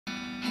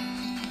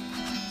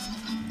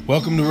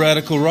Welcome to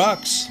Radical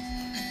Rocks.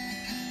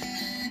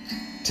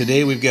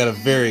 Today we've got a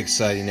very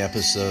exciting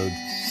episode.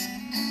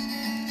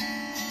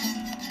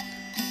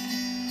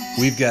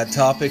 We've got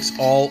topics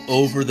all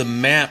over the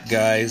map,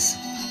 guys.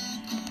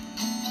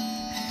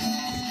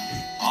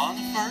 On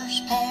the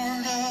first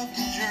part of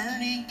the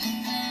journey,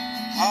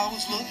 I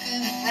was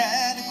looking at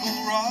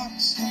radical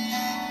rocks.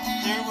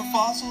 There were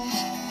fossils,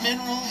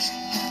 minerals,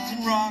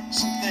 and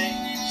rocks and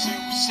things. There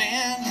was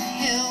sand,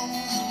 hills,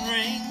 and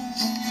rings.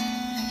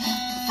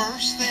 The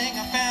first thing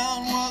I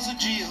found was a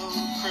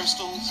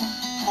geocrystals,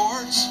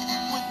 quartz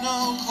with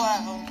no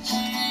clouds.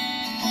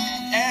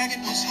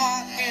 Agate was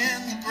hot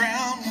and the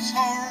ground was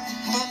hard,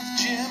 but the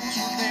gems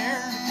were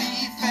there to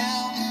be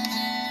found.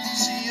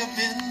 See, I've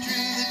been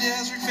through the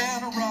desert,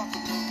 found a rock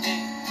with no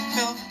name,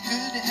 felt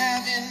good to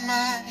have in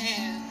my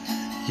hand.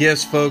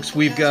 Yes, folks,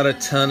 we've got a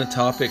ton of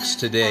topics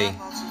today.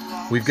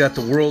 We've got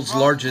the world's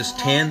largest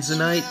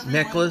tanzanite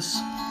necklace.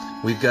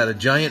 We've got a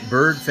giant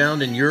bird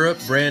found in Europe,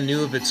 brand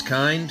new of its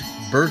kind.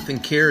 Birth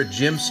and care of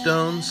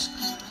gemstones.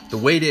 The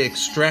way to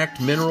extract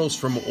minerals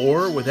from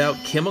ore without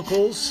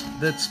chemicals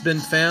that's been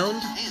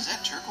found. Hey, is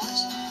that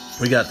turquoise?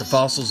 We got the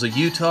fossils of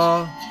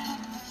Utah.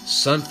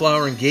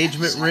 Sunflower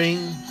engagement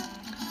ring.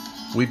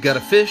 We've got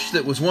a fish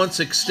that was once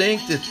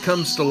extinct. It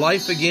comes to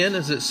life again,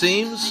 as it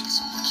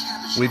seems.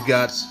 We've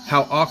got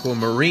how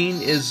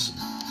aquamarine is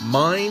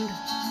mined.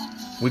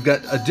 We've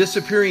got a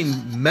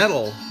disappearing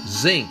metal,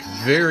 zinc,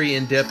 very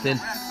in-depth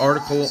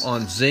article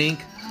on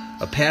zinc.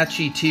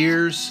 Apache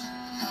tears.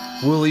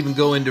 We'll even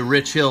go into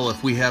Rich Hill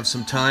if we have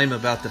some time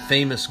about the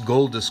famous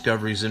gold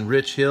discoveries in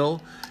Rich Hill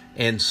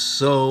and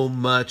so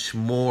much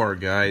more,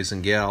 guys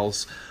and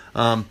gals.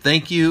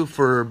 Thank you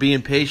for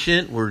being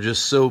patient. We're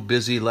just so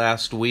busy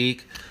last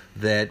week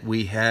that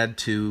we had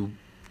to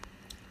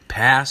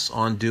pass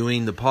on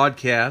doing the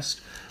podcast,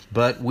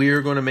 but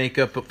we're going to make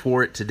up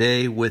for it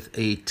today with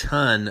a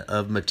ton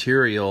of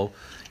material,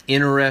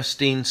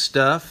 interesting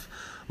stuff,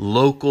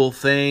 local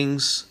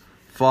things,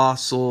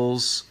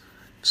 fossils,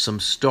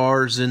 some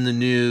stars in the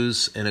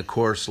news, and of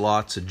course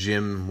lots of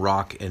gem,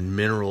 rock, and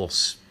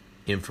minerals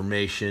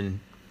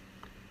information.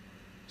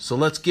 So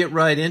let's get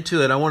right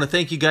into it. I want to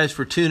thank you guys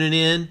for tuning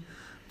in.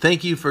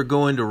 Thank you for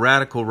going to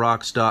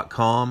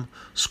radicalrocks.com.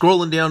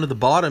 Scrolling down to the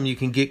bottom, you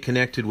can get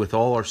connected with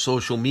all our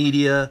social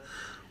media.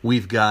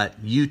 We've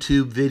got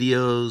YouTube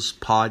videos,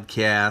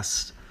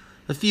 podcasts,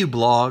 a few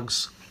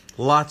blogs,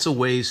 lots of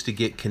ways to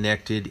get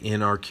connected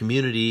in our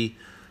community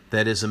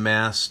that has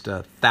amassed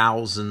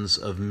thousands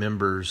of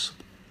members,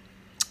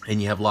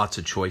 and you have lots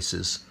of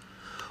choices.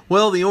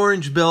 Well, the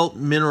Orange Belt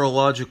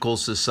Mineralogical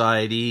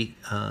Society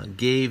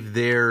gave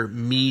their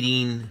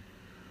meeting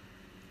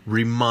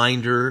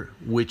reminder,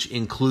 which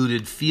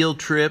included field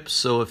trips.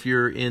 So if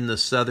you're in the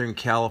Southern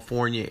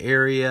California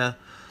area,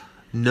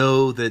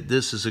 know that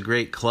this is a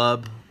great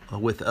club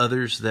with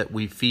others that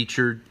we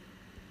featured.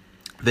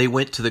 They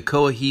went to the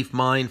Coahif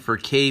mine for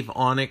cave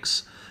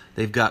onyx.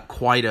 They've got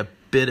quite a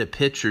bit of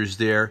pictures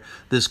there.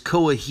 This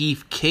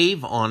Coahif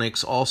cave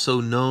onyx,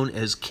 also known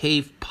as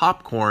cave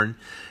popcorn,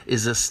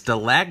 is a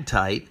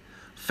stalactite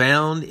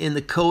found in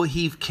the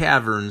Coahif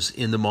caverns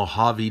in the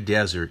Mojave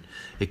Desert.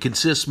 It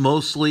consists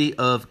mostly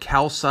of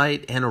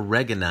calcite and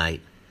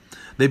aragonite.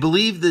 They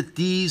believe that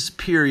these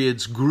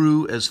periods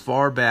grew as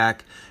far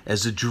back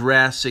as the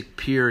Jurassic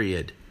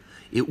period.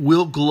 It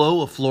will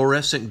glow a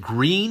fluorescent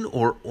green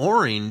or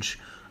orange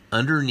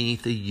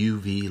underneath a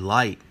UV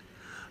light.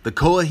 The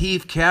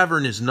Coahif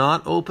cavern is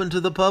not open to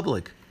the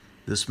public.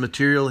 This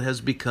material has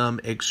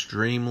become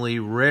extremely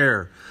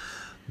rare.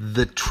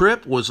 The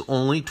trip was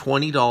only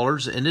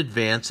 $20 in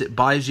advance. It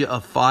buys you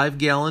a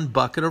 5-gallon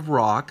bucket of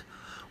rock.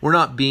 We're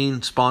not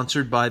being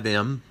sponsored by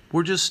them.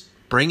 We're just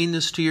bringing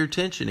this to your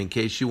attention in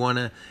case you want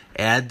to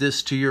add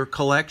this to your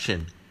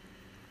collection.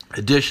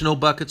 Additional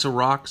buckets of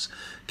rocks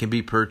can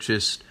be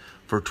purchased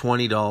for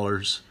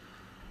 $20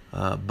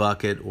 a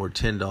bucket or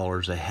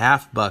 $10 a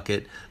half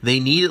bucket. They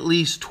need at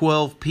least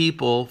 12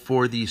 people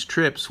for these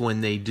trips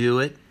when they do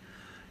it.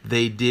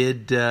 They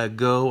did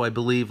go, I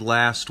believe,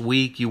 last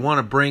week. You want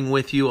to bring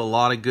with you a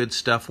lot of good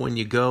stuff when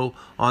you go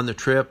on the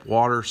trip.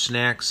 Water,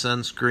 snacks,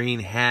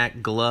 sunscreen,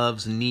 hat,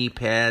 gloves, knee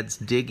pads,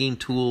 digging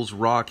tools,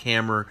 rock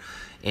hammer,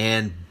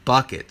 and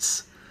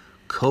buckets.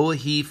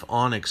 Coahif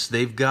onyx.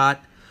 They've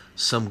got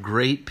some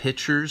great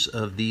pictures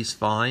of these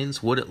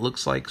finds, what it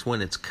looks like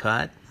when it's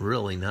cut.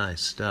 Really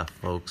nice stuff,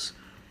 folks.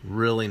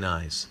 Really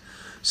nice.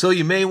 So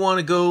you may want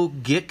to go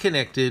get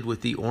connected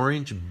with the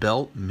Orange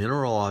Belt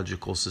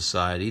Mineralogical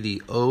Society,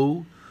 the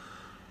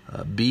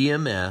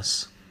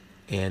OBMS,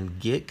 and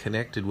get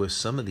connected with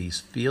some of these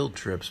field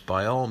trips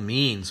by all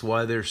means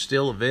while they're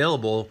still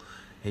available,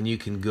 and you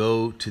can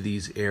go to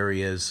these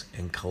areas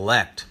and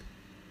collect.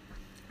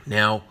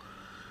 Now,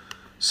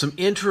 some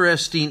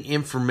interesting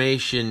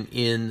information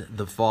in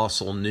the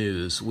fossil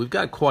news. We've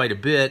got quite a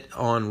bit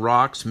on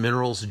rocks,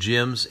 minerals,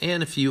 gems,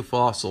 and a few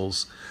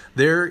fossils.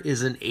 There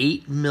is an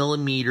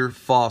 8-millimeter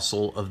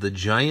fossil of the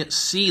giant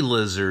sea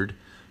lizard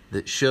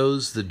that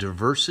shows the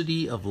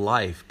diversity of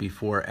life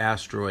before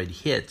asteroid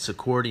hits,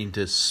 according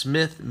to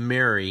Smith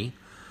Mary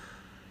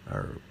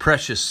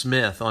Precious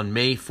Smith on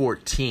May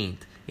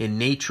 14th in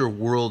Nature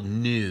World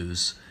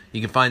News.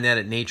 You can find that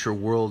at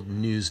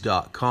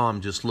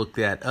natureworldnews.com. Just look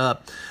that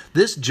up.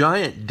 This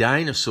giant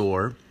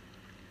dinosaur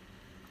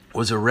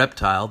was a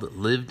reptile that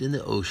lived in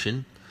the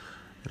ocean.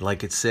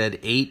 Like it said,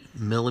 8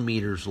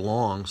 millimeters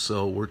long.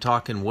 So we're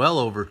talking well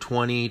over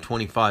 20,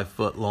 25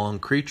 foot long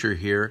creature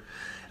here.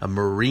 A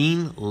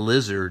marine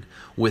lizard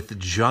with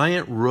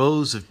giant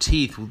rows of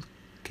teeth,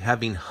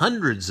 having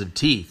hundreds of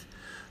teeth.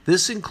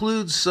 This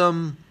includes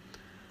some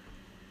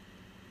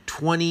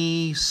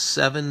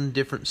 27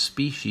 different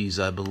species,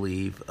 I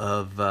believe,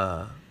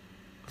 of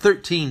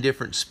 13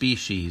 different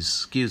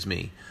species,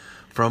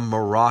 from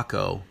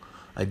Morocco,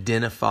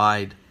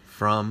 identified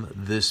from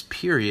this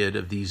period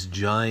of these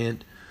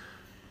giant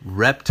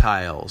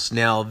reptiles.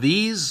 Now,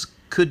 these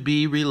could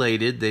be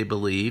related, they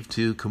believe,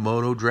 to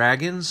Komodo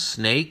dragons,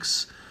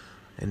 snakes,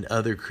 and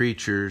other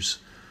creatures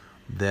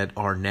that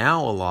are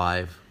now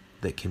alive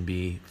that can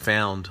be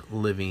found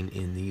living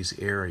in these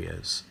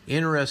areas.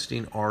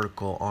 Interesting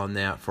article on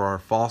that for our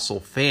fossil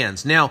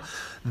fans. Now,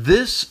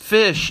 this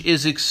fish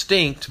is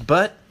extinct,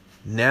 but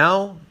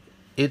now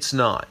it's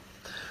not.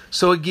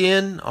 So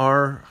again,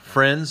 our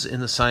friends in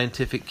the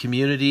scientific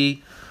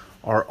community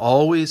are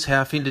always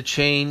having to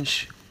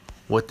change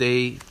what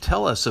they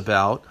tell us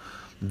about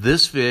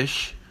this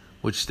fish,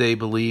 which they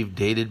believe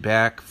dated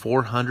back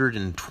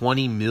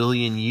 420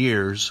 million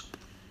years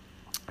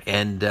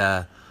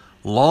and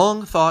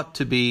long thought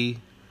to be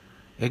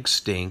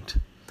extinct.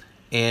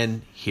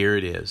 And here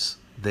it is.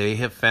 They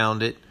have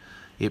found it.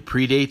 It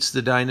predates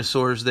the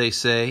dinosaurs, they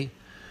say.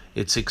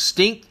 It's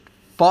extinct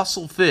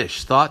fossil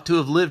fish thought to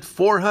have lived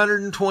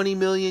 420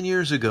 million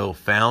years ago,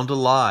 found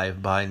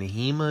alive by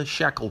Nehema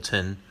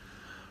Shackleton,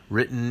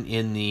 written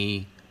in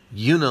the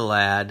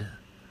Unilad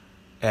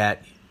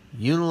at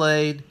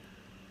unilad.co.uk.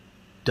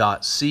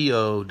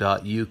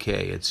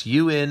 It's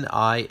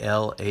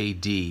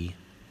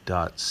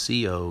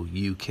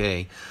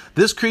UNILAD.co.uk.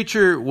 This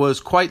creature was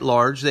quite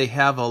large. They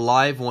have a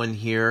live one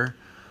here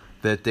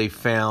that they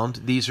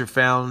found. These are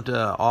found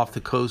off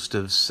the coast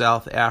of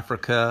South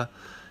Africa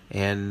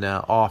and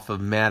off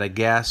of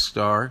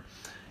Madagascar.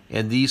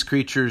 And these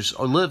creatures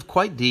live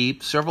quite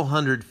deep, several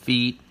hundred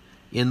feet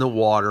in the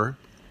water,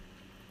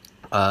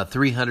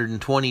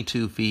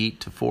 322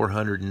 feet to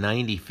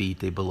 490 feet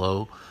they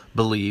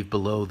believe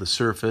below the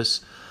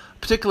surface. A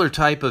particular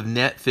type of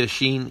net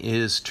fishing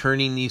is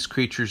turning these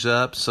creatures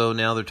up, so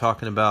now they're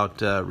talking about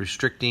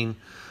restricting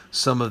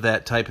some of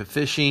that type of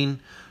fishing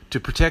to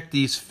protect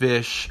these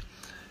fish.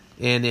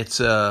 And it's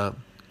a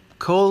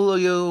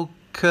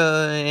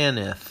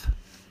Coleocaneth,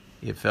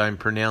 if I'm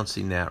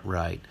pronouncing that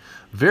right.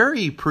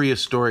 Very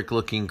prehistoric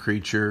looking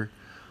creature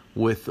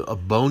with a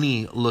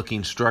bony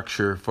looking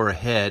structure for a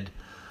head,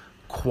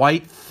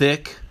 quite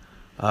thick.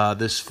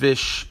 This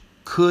fish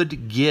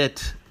could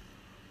get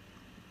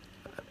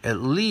at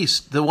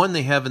least, the one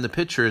they have in the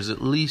picture is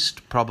at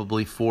least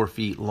probably 4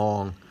 feet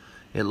long.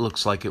 It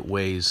looks like it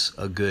weighs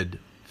a good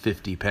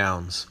 50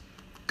 pounds.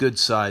 Good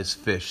size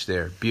fish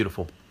there.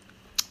 Beautiful.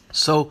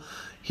 So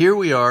here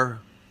we are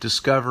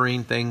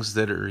discovering things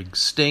that are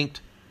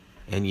extinct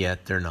and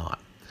yet they're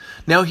not.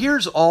 Now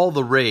here's all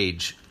the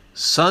rage.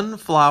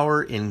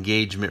 Sunflower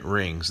engagement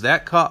rings.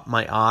 That caught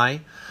my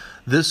eye.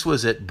 This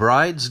was at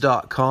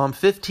brides.com.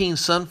 15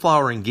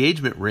 sunflower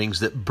engagement rings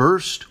that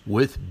burst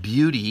with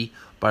beauty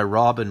by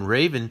Robin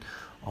Raven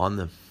on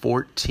the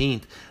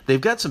 14th. They've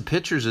got some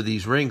pictures of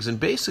these rings, and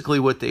basically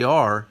what they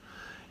are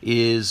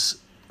is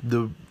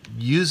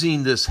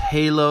using this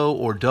halo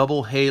or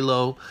double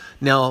halo.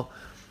 Now,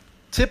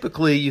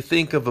 typically you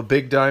think of a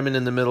big diamond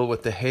in the middle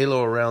with the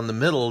halo around the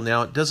middle.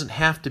 Now, it doesn't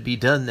have to be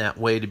done that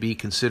way to be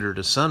considered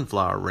a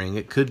sunflower ring.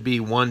 It could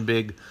be one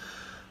big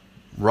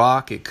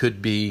rock. It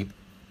could be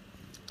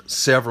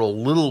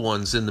several little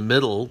ones in the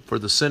middle for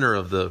the center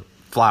of the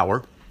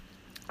flower.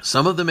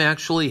 Some of them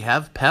actually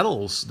have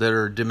petals that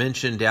are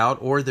dimensioned out,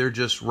 or they're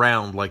just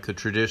round like the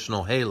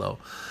traditional halo.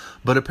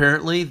 But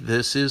apparently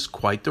this is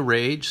quite the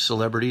rage.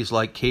 Celebrities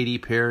like Katy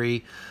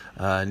Perry,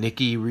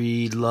 Nikki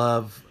Reed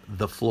love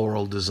the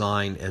floral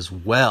design as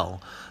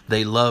well.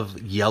 They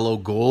love yellow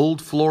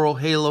gold floral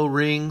halo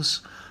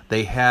rings.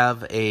 They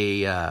have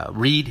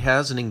Reed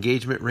has an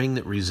engagement ring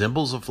that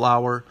resembles a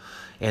flower,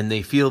 and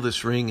they feel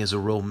this ring is a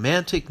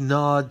romantic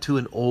nod to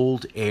an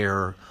old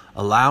heir,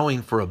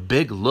 allowing for a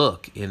big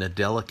look in a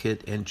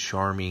delicate and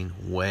charming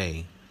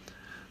way.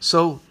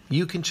 So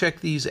you can check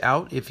these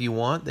out if you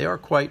want. They are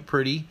quite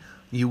pretty.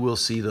 You will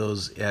see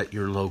those at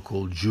your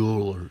local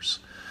jewelers.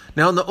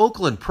 Now in the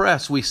Oakland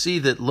Press, we see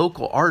that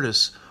local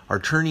artists are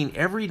turning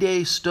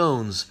everyday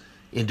stones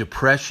into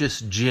precious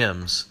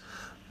gems.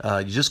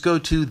 You just go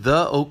to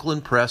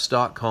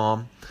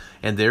theoaklandpress.com,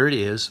 and there it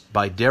is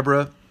by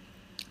Deborah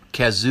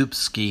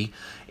Kazupski.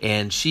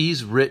 And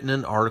she's written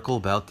an article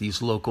about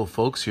these local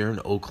folks here in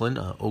Oakland,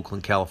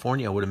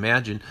 California, I would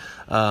imagine.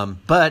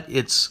 But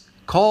it's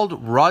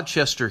called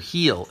Rochester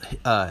Hills.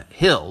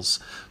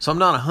 So I'm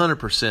not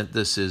 100%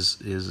 this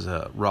is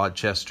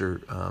Rochester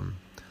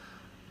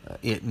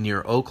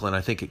near Oakland.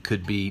 I think it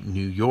could be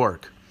New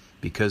York.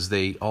 because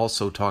they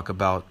also talk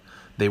about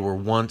they were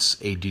once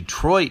a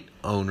Detroit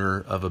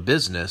owner of a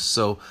business.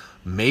 So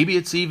maybe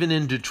it's even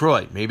in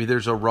Detroit. Maybe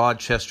there's a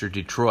Rochester,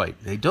 Detroit.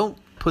 They don't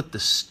put the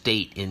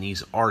state in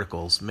these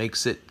articles.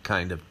 Makes it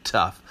kind of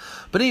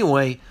tough. But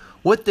anyway,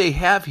 what they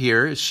have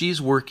here is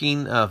she's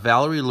working,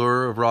 Valerie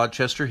Lure of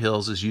Rochester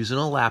Hills is using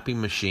a lapping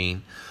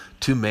machine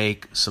to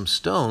make some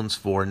stones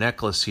for a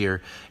necklace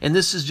here. And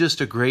this is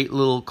just a great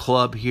little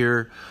club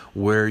here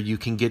where you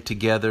can get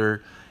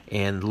together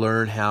and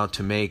learn how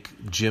to make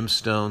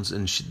gemstones.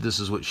 And this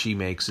is what she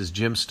makes, is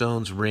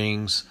gemstones,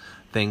 rings,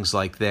 things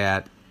like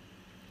that.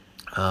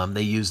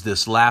 They use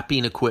this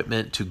lapping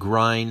equipment to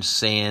grind,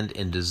 sand,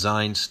 and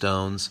design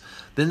stones.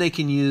 Then they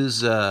can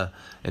use and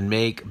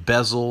make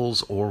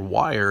bezels or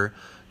wire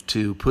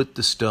to put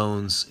the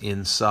stones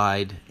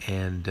inside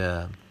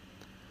and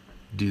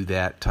do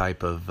that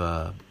type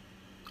of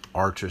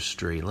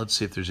artistry. Let's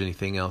see if there's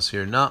anything else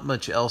here. Not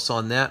much else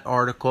on that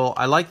article.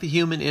 I like the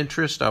human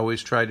interest. I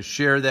always try to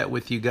share that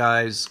with you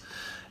guys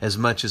as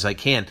much as I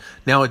can.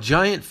 Now, a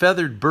giant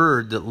feathered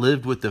bird that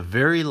lived with the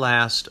very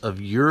last of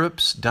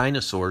Europe's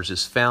dinosaurs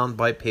is found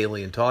by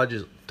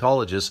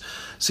paleontologists.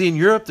 See, in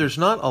Europe, there's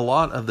not a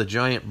lot of the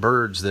giant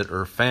birds that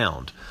are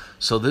found.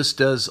 So this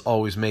does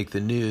always make the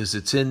news.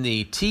 It's in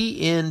the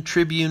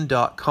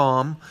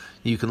tntribune.com.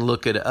 You can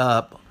look it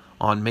up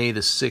on May the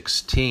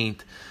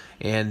 16th.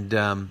 And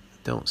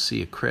don't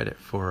see a credit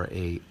for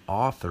a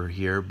author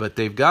here, but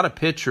they've got a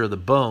picture of the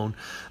bone.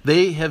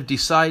 They have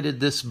decided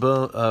this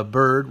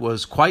bird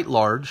was quite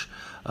large,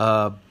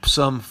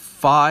 some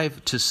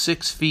 5 to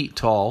 6 feet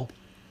tall,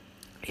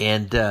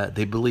 and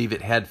they believe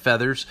it had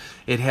feathers.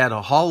 It had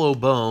a hollow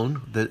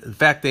bone. In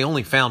fact, they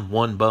only found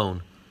one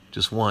bone,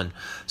 just one.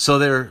 So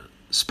they're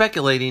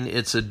speculating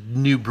it's a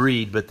new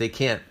breed, but they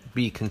can't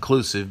be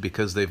conclusive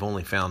because they've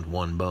only found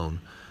one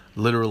bone.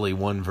 Literally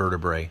one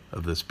vertebrae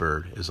of this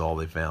bird is all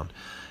they found.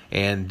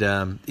 And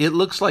it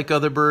looks like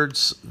other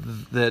birds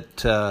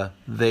that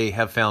they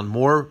have found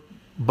more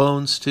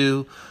bones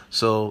to,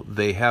 so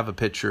they have a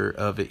picture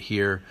of it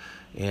here.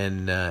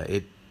 And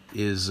it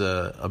is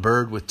a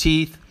bird with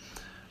teeth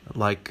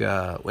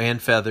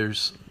and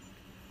feathers,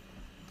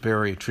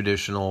 very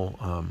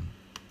traditional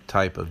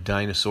type of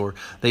dinosaur.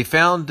 They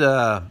found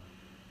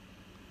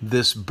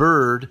this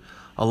bird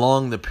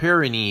along the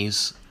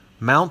Pyrenees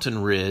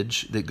mountain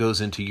ridge that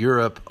goes into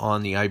Europe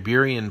on the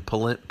Iberian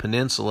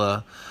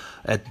Peninsula.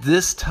 At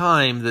this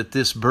time that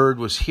this bird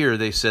was here,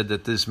 they said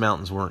that these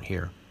mountains weren't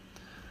here,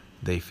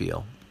 they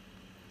feel.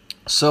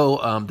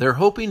 So they're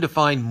hoping to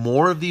find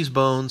more of these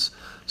bones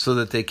so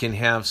that they can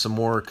have some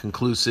more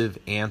conclusive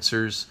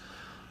answers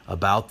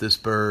about this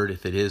bird,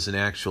 if it is an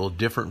actual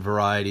different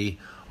variety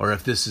or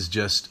if this is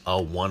just a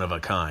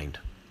one-of-a-kind.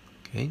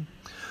 Okay.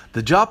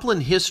 The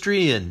Joplin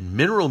History and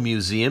Mineral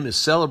Museum is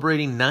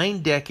celebrating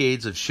 9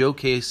 decades of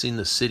showcasing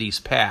the city's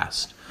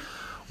past.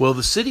 Well,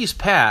 the city's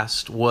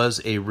past was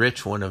a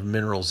rich one of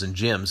minerals and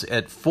gems.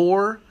 At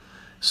 4,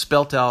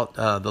 spelt out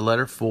the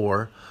letter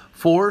 4,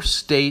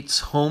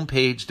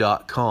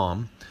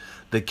 4stateshomepage.com,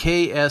 the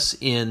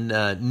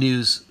KSN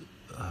News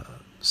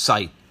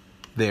site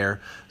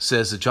there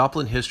says the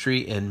Joplin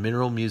History and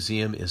Mineral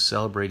Museum is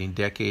celebrating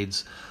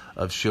decades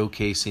of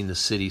showcasing the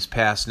city's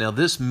past. Now,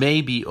 this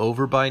may be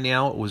over by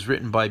now. It was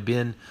written by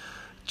Ben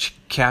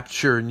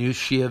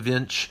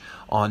Kapcher-Nushevich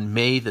on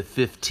May the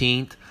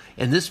 15th.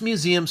 And this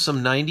museum,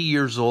 some 90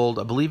 years old,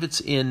 I believe it's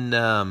in,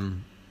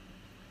 can't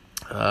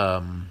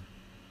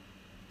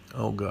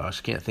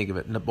think of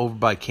it, over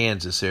by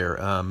Kansas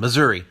there,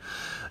 Missouri.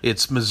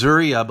 It's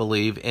Missouri, I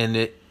believe, and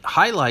it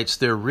highlights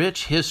their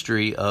rich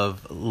history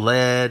of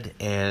lead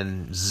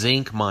and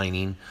zinc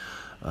mining.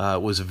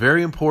 It was a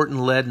very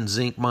important lead and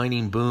zinc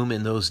mining boom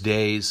in those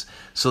days.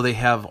 So they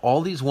have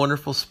all these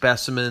wonderful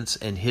specimens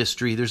and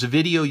history. There's a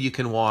video you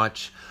can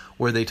watch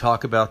where they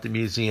talk about the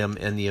museum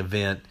and the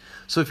event.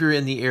 So if you're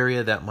in the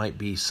area, that might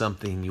be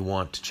something you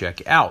want to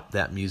check out,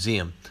 that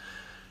museum.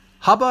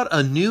 How about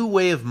a new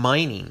way of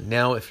mining?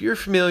 Now, if you're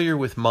familiar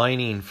with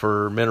mining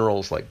for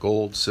minerals like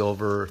gold,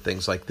 silver,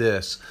 things like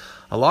this,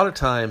 a lot of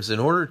times in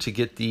order to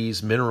get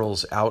these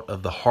minerals out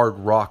of the hard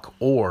rock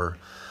ore,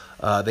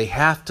 they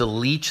have to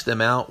leach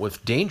them out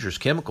with dangerous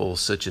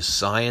chemicals such as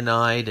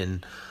cyanide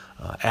and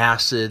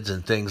acids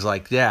and things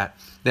like that.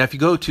 Now, if you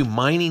go to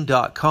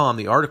mining.com,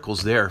 the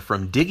article's there,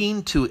 From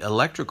Digging to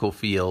Electrical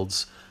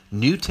Fields,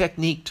 New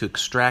Technique to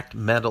Extract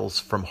Metals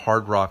from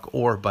Hard Rock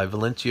Ore by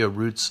Valentia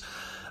Roots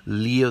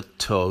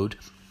Leotode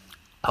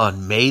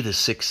on May the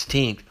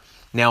 16th.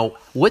 Now,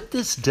 what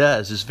this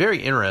does is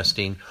very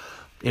interesting.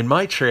 In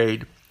my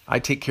trade, I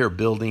take care of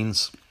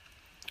buildings,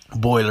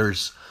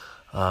 boilers,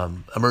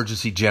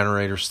 emergency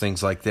generators,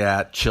 things like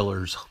that,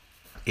 chillers,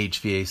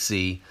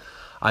 HVAC.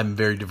 I'm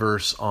very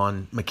diverse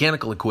on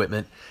mechanical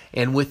equipment.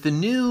 And with the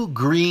new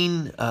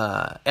green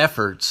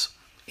efforts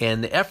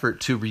and the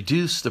effort to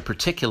reduce the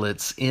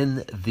particulates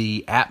in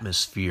the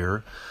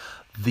atmosphere,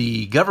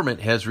 the government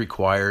has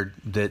required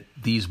that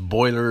these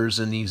boilers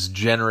and these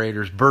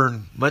generators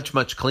burn much,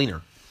 much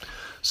cleaner.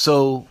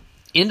 So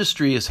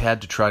industry has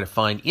had to try to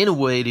find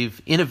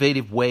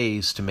innovative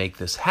ways to make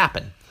this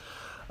happen.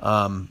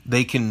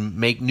 They can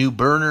make new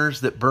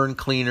burners that burn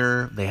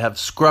cleaner. They have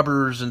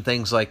scrubbers and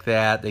things like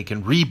that. They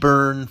can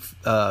reburn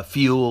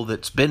fuel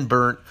that's been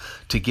burnt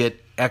to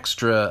get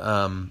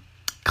extra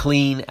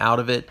clean out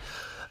of it.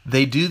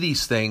 They do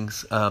these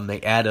things.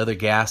 They add other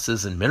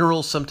gases and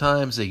minerals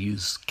sometimes. They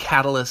use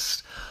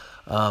catalysts.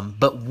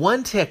 But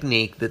one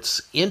technique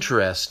that's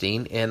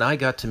interesting, and I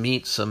got to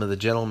meet some of the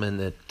gentlemen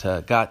that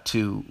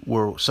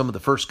were some of the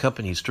first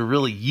companies to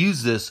really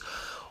use this.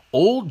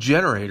 Old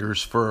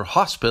generators for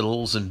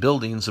hospitals and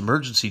buildings,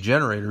 emergency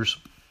generators,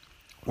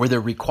 where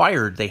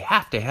they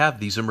have to have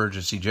these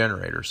emergency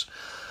generators,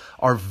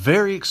 are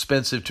very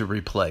expensive to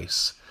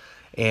replace.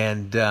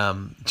 And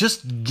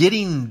just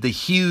getting the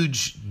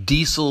huge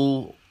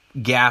diesel,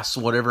 gas,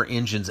 whatever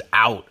engines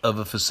out of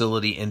a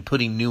facility and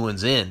putting new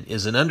ones in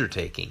is an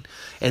undertaking.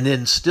 And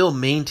then still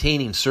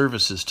maintaining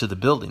services to the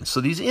building.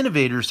 So these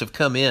innovators have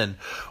come in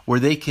where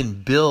they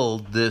can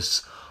build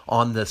this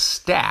on the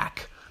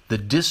stack, the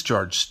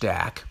discharge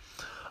stack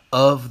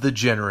of the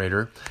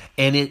generator,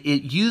 and it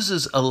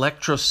uses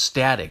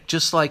electrostatic,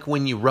 just like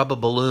when you rub a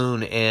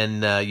balloon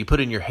and you put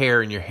it in your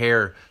hair and your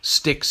hair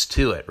sticks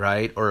to it,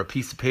 right? Or a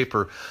piece of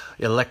paper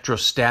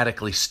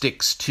electrostatically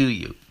sticks to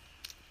you.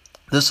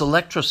 This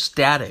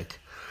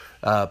electrostatic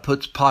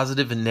puts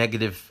positive and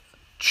negative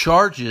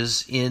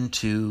charges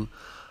into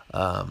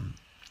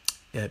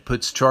it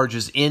puts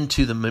charges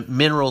into the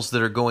minerals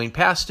that are going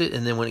past it,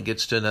 and then when it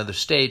gets to another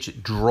stage,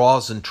 it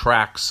draws and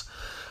tracks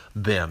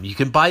them. You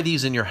can buy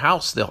these in your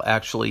house. They'll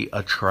actually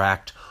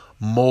attract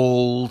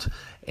mold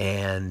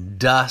and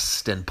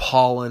dust and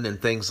pollen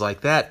and things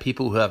like that.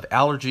 People who have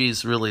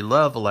allergies really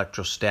love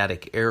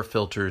electrostatic air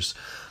filters.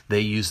 They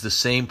use the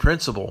same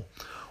principle.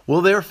 Well,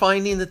 they're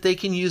finding that they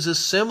can use a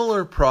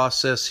similar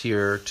process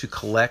here to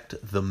collect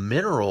the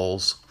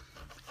minerals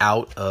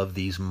out of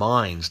these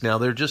mines. Now,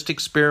 they're just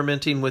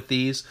experimenting with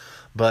these,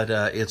 but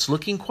it's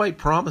looking quite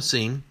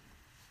promising.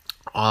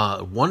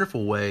 A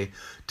wonderful way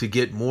to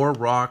get more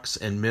rocks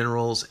and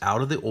minerals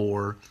out of the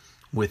ore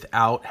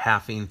without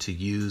having to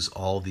use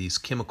all these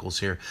chemicals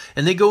here.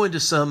 And they go into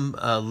some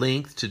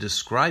length to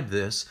describe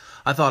this.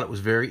 I thought it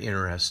was very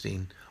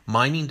interesting.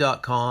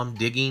 Mining.com,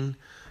 digging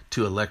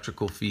to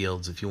electrical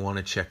fields, if you want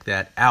to check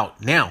that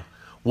out. Now,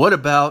 what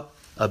about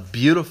a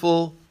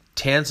beautiful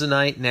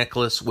tanzanite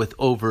necklace with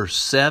over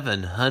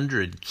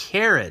 700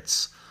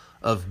 carats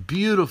of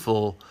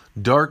beautiful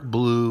dark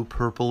blue,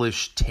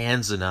 purplish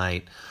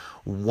tanzanite?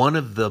 One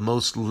of the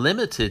most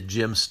limited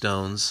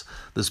gemstones,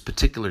 this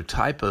particular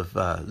type of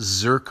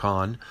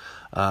zircon,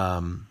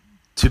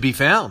 to be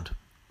found,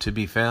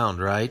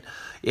 right?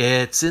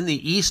 It's in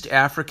the East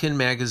African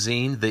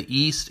magazine,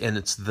 and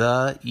it's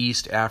the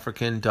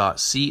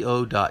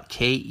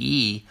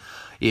eastafrican.co.ke.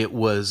 It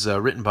was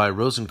written by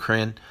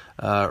Rosencrantz,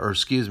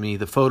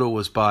 the photo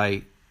was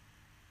by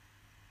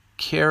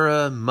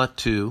Kara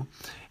Matu,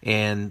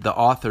 and the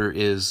author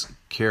is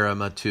Kara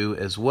Matu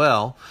as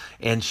well,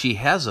 and she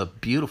has a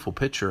beautiful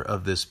picture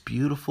of this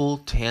beautiful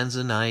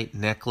tanzanite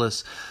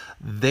necklace.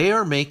 They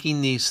are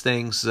making these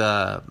things,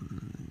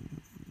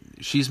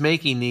 she's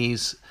making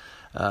these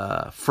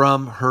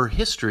from her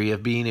history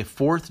of being a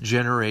fourth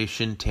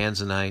generation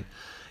tanzanite,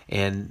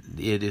 and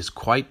it is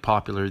quite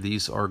popular.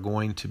 These are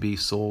going to be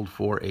sold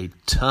for a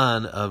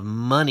ton of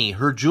money.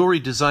 Her jewelry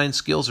design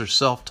skills are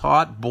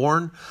self-taught,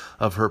 born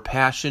of her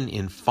passion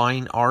in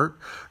fine art.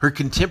 Her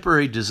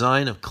contemporary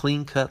design of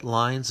clean-cut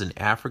lines and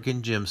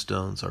African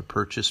gemstones are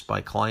purchased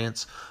by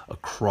clients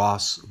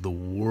across the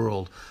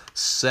world.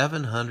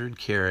 700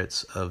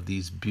 carats of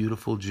these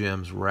beautiful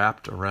gems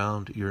wrapped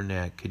around your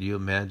neck. Could you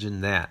imagine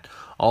that?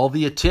 All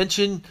the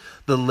attention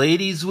the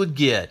ladies would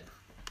get.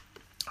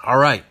 All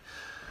right.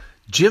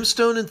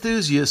 Gemstone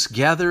enthusiasts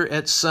gather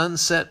at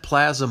Sunset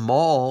Plaza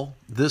Mall.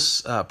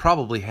 This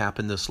probably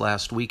happened this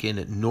last weekend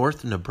at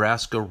North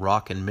Nebraska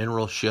Rock and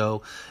Mineral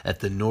Show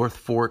at the North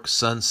Fork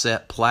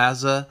Sunset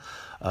Plaza.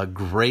 A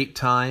great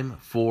time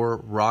for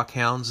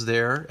rockhounds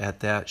there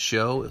at that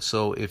show.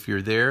 So if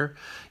you're there,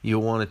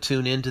 you'll want to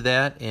tune into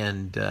that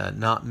and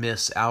not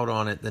miss out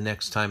on it the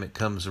next time it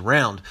comes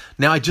around.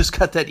 Now, I just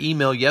got that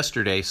email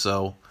yesterday,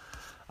 so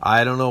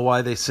I don't know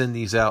why they send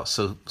these out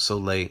so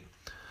late.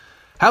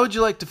 How would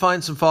you like to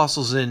find some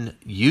fossils in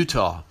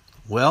Utah?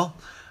 Well,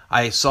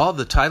 I saw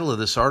the title of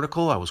this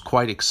article. I was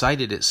quite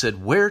excited. It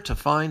said, Where to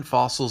Find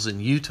Fossils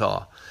in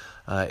Utah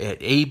at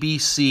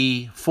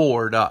abc4.com.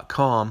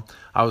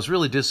 I was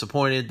really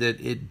disappointed that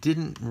it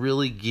didn't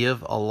really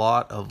give a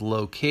lot of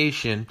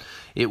location.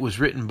 It was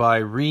written by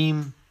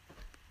Reem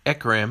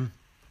Ekrem,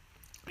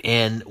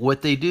 and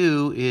what they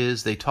do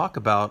is they talk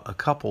about a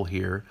couple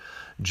here,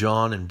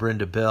 John and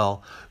Brenda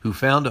Bell, who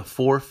found a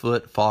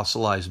 4-foot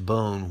fossilized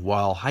bone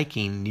while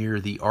hiking near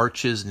the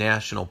Arches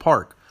National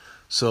Park.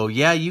 So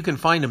yeah, you can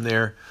find them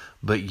there,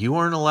 but you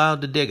aren't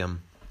allowed to dig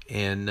them,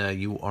 and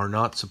you are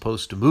not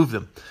supposed to move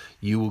them.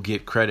 You will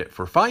get credit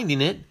for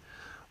finding it.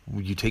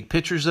 You take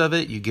pictures of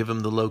it, you give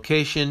them the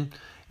location,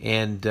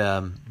 and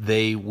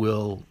they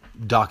will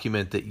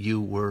document that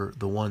you were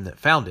the one that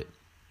found it.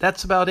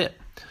 that's about it.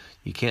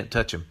 You can't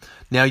touch them.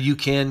 Now you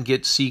can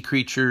get sea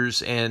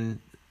creatures and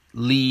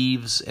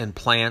leaves and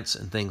plants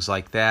and things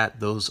like that.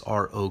 Those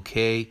are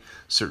okay.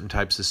 Certain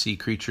types of sea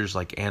creatures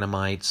like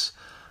anemones,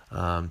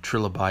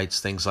 trilobites,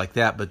 things like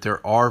that. But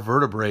there are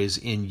vertebrates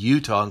in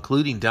Utah,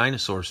 including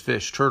dinosaurs,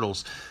 fish,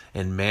 turtles,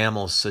 and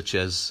mammals such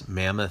as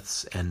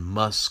mammoths and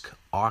musk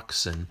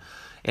oxen.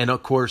 And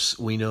of course,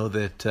 we know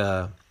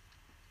that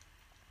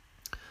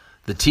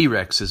the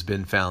T-Rex has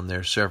been found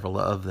there, several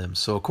of them.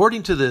 So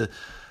according to the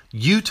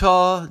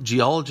Utah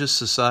Geological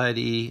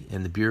Society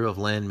and the Bureau of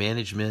Land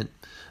Management,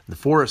 the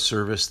Forest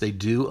Service, they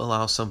do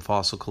allow some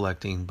fossil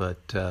collecting,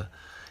 but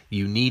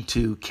you need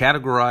to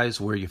categorize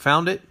where you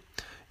found it.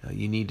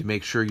 You need to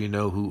make sure you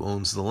know who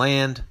owns the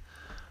land.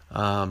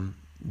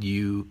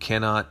 You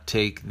cannot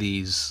take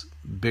these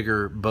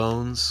bigger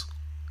bones,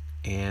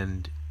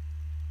 and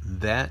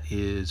that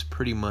is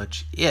pretty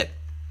much it.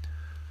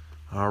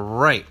 All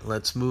right,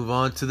 let's move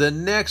on to the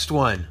next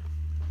one.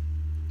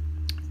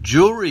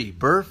 Jewelry,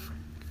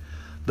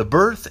 The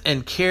Birth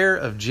and Care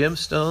of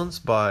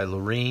Gemstones by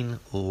Lorraine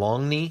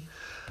Longney.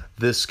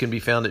 This can be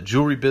found at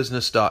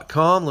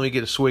jewelrybusiness.com. Let me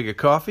get a swig of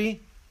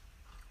coffee.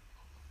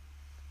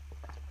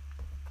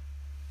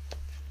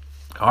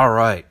 All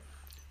right.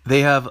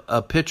 They have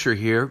a picture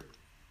here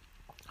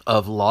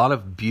of a lot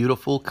of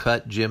beautiful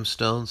cut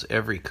gemstones,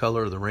 every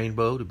color of the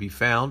rainbow to be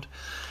found.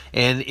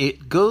 And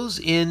it goes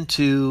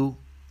into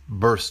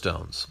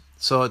birthstones.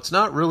 So it's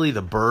not really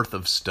the birth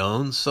of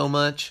stones so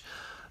much.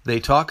 They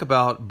talk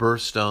about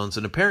birthstones,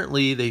 and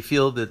apparently they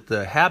feel that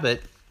the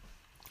habit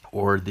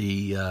or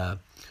the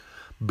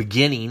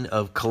beginning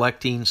of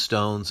collecting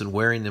stones and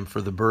wearing them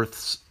for the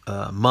birth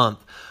month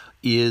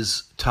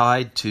is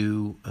tied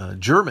to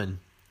German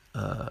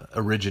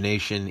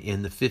origination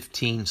in the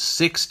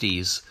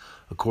 1560s,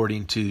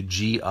 according to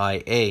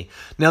GIA.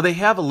 Now, they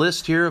have a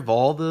list here of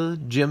all the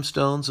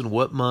gemstones and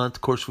what month.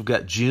 Of course, we've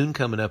got June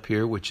coming up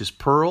here, which is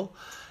pearl,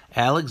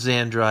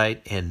 alexandrite,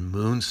 and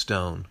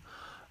moonstone.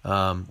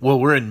 Well,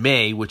 we're in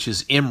May, which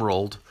is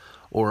emerald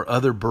or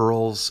other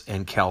beryls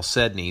and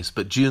chalcedonies,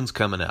 but June's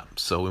coming up,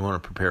 so we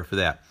want to prepare for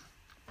that.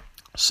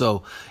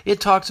 So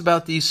it talks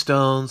about these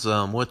stones,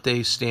 what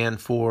they stand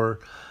for,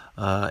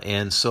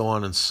 and so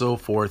on and so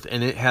forth.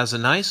 And it has a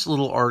nice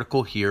little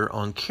article here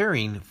on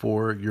caring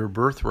for your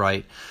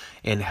birthright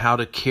and how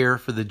to care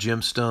for the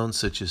gemstones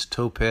such as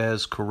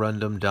topaz,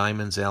 corundum,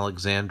 diamonds,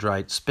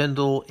 alexandrite,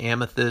 spindle,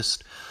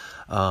 amethyst,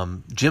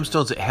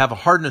 gemstones that have a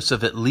hardness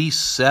of at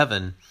least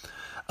 7.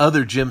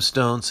 Other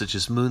gemstones such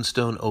as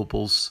moonstone,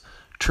 opals,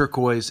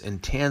 turquoise,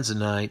 and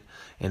tanzanite,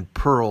 and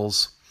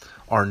pearls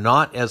are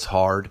not as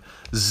hard.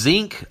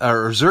 Zinc,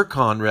 or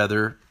zircon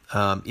rather,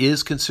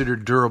 is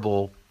considered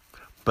durable,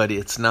 but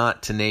it's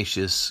not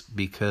tenacious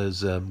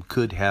because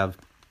could have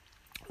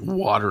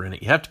water in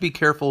it. You have to be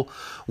careful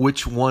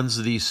which ones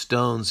of these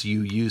stones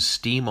you use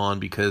steam on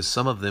because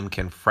some of them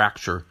can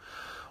fracture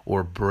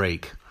or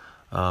break.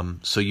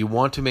 So you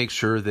want to make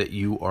sure that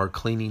you are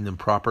cleaning them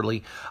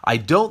properly. I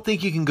don't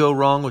think you can go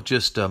wrong with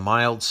just a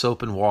mild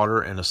soap and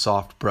water and a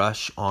soft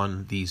brush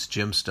on these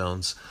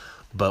gemstones.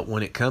 But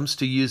when it comes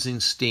to using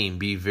steam,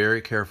 be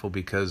very careful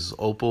because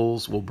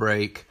opals will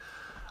break.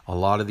 A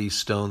lot of these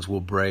stones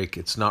will break.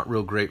 It's not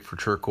real great for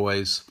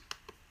turquoise.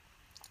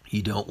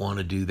 You don't want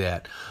to do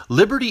that.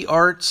 Liberty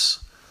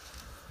Arts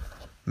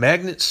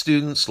Magnet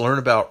students learn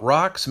about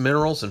rocks,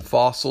 minerals, and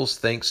fossils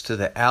thanks to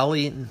the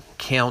Allen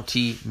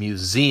County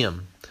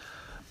Museum.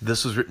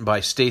 This was written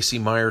by Stacy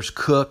Myers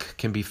Cook,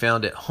 can be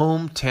found at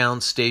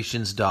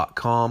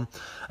hometownstations.com.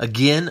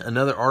 Again,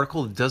 another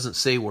article that doesn't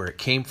say where it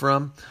came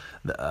from.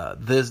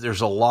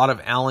 There's a lot of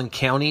Allen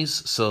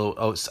counties,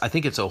 so I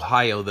think it's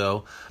Ohio,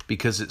 though,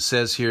 because it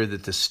says here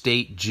that the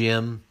state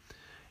gem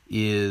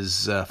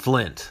is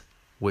Flint,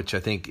 which I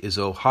think is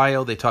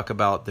Ohio. They talk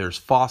about there's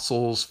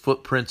fossils,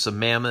 footprints of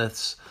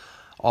mammoths,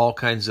 all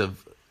kinds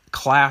of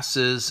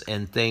classes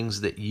and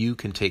things that you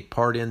can take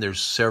part in.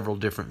 There's several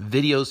different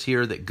videos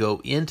here that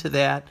go into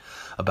that,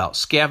 about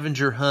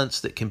scavenger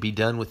hunts that can be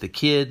done with the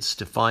kids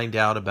to find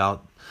out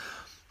about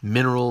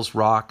minerals,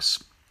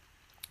 rocks,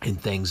 and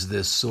things of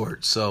this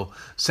sort. So,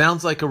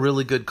 sounds like a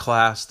really good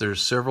class.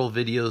 There's several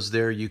videos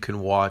there you can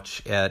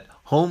watch at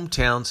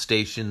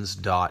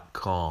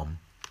hometownstations.com.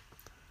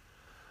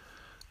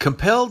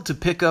 Compelled to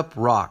pick up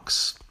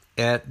rocks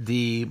at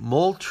the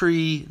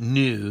Moultrie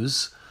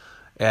News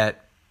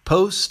at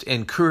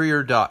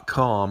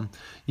postandcourier.com,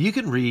 you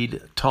can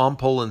read Tom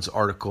Poland's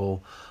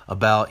article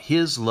about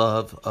his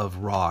love of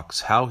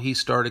rocks, how he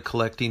started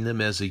collecting them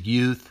as a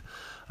youth,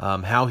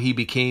 how he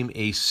became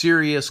a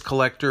serious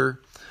collector,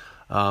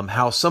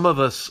 how some of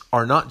us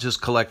are not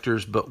just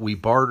collectors, but we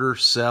barter,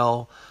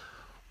 sell,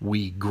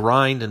 we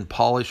grind and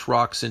polish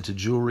rocks into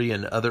jewelry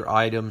and other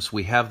items.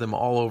 We have them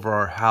all over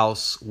our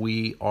house.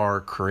 We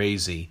are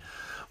crazy.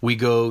 We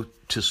go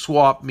to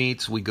swap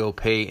meets. We go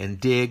pay and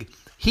dig.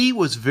 He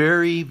was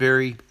very,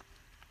 very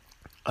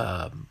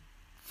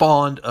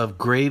fond of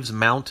Graves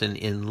Mountain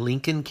in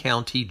Lincoln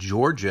County,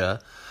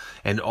 Georgia.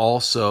 And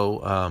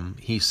also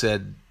he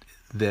said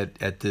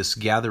that at this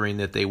gathering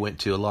that they went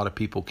to, a lot of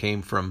people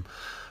came from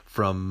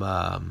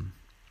from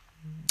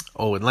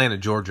Atlanta,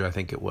 Georgia, I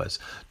think it was,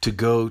 to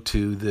go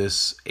to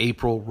this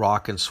April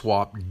Rock and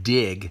Swap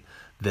dig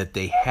that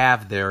they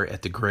have there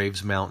at the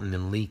Graves Mountain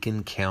in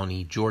Lincoln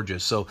County, Georgia.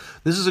 So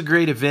this is a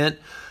great event.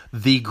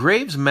 The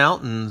Graves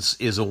Mountains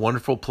is a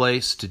wonderful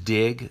place to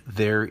dig.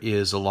 There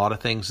is a lot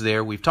of things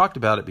there. We've talked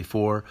about it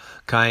before.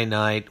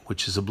 Kyanite,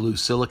 which is a blue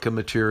silica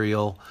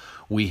material.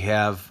 We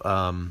have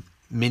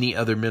many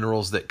other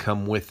minerals that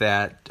come with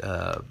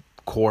that.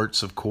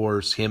 Quartz, of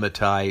course,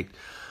 hematite,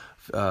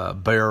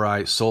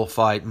 barite,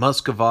 sulfite,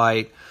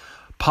 muscovite,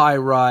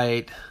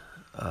 pyrite,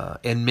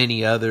 and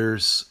many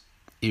others.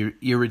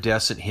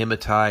 Iridescent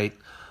hematite,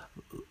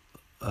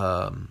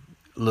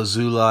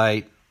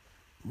 lazulite,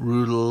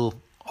 rutile,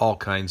 all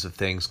kinds of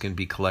things can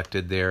be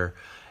collected there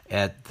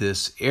at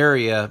this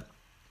area.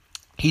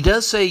 He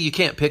does say you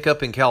can't pick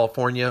up in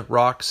California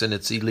rocks and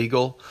it's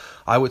illegal.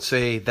 I would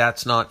say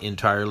that's not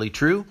entirely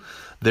true.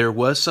 There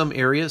was some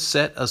areas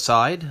set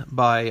aside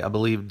by, I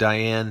believe,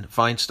 Diane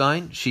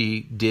Feinstein. She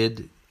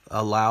did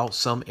allow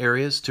some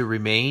areas to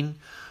remain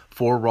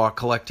for rock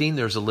collecting.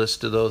 There's a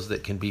list of those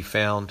that can be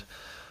found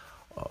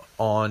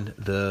on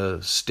the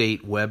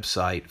state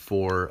website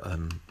for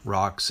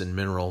rocks and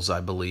minerals, I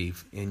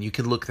believe. And you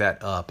can look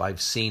that up. I've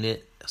seen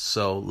it.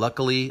 So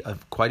luckily,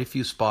 quite a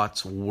few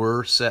spots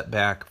were set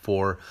back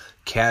for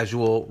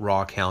casual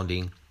rock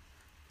hounding.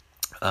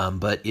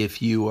 But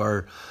if you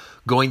are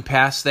going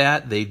past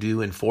that, they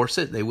do enforce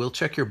it. They will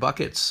check your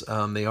buckets.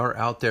 They are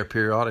out there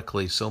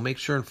periodically. So make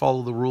sure and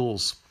follow the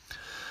rules.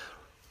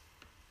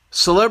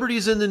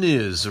 Celebrities in the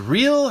news.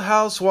 Real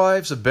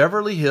Housewives of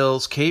Beverly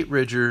Hills, Kate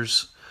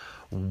Ridgers,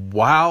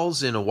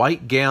 wows in a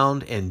white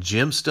gown and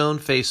gemstone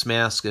face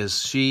mask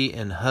as she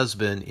and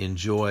husband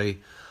enjoy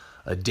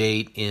a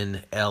date in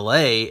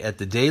LA at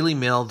the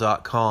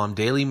dailymail.com,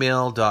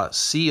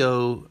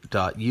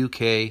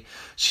 dailymail.co.uk.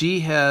 She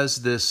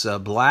has this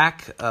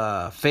black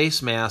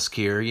face mask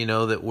here,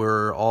 that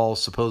we're all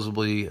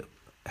supposedly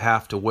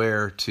have to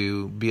wear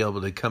to be able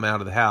to come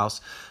out of the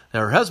house. Now,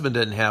 her husband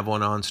doesn't have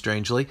one on,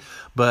 strangely,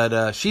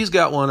 but she's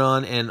got one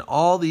on, and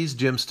all these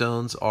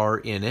gemstones are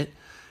in it.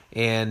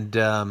 And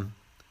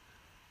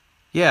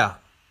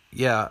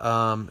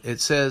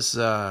it says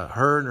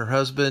her and her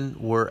husband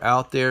were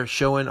out there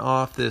showing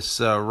off this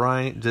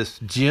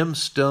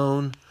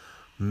gemstone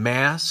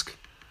mask,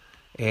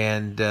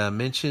 and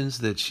mentions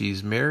that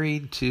she's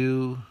married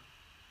to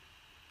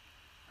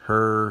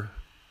her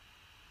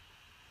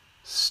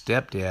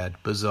stepdad.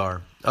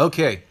 Bizarre.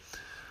 Okay,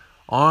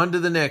 on to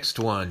the next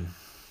one.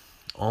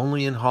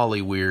 Only in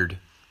Hollyweird.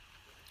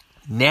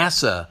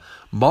 NASA,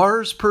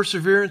 Mars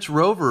Perseverance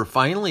rover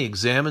finally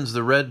examines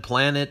the red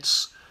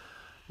planet's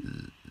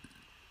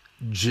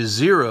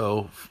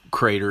Jezero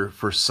crater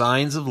for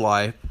signs of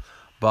life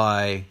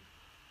by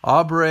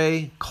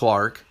Aubrey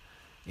Clark,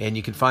 and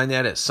you can find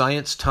that at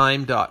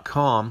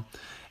sciencetime.com.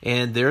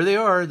 And there they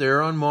are.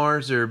 They're on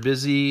Mars. They're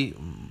busy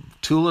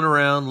tooling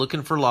around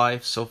looking for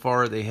life. So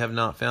far, they have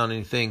not found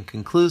anything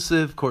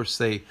conclusive. Of course,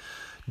 they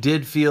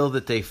did feel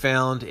that they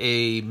found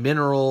a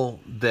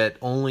mineral that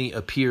only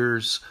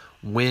appears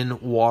when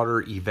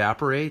water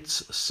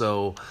evaporates.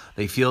 So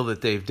they feel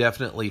that they've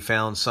definitely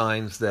found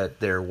signs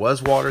that there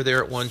was water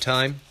there at one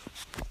time.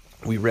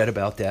 We read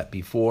about that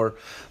before.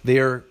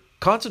 They're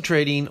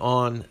concentrating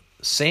on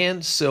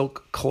sand,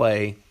 silk,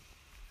 clay,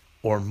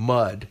 or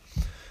mud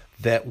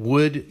that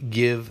would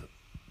give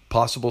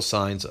possible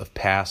signs of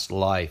past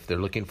life. They're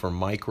looking for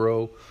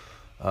micro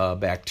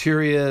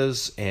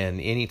bacterias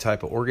and any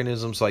type of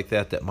organisms like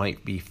that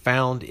might be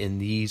found in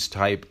these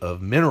type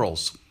of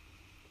minerals.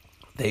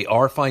 They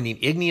are finding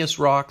igneous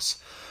rocks,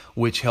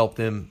 which help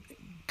them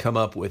come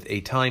up with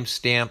a time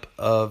stamp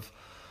of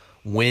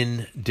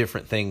when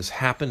different things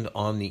happened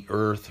on the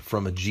earth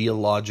from a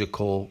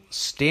geological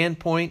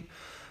standpoint.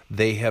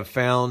 They have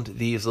found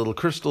these little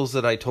crystals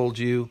that I told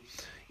you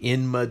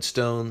in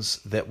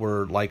mudstones that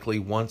were likely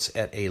once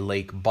at a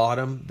lake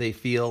bottom, they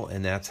feel,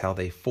 and that's how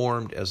they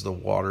formed. As the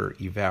water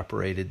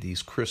evaporated,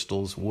 these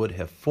crystals would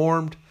have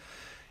formed.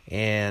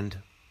 And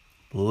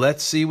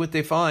let's see what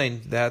they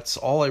find. That's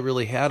all I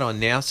really had on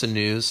NASA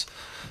news,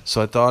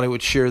 so I thought I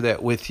would share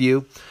that with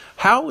you.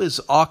 How is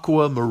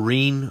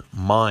aquamarine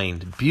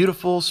mined?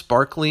 Beautiful,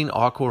 sparkling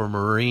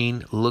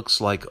aquamarine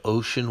looks like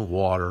ocean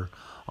water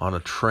on a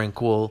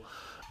tranquil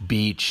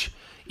beach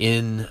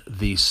in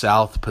the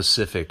South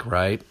Pacific,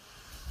 right?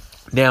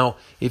 Now,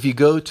 if you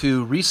go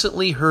to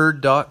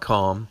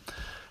recentlyheard.com,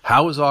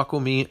 how is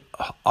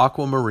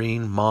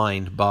aquamarine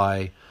mined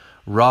by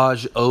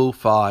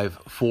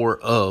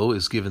Raj0540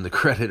 is given the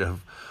credit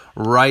of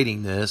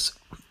writing this.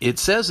 It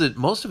says that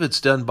most of it's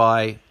done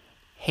by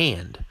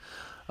hand.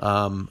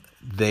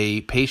 They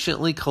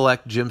patiently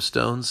collect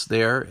gemstones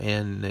there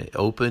in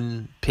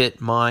open pit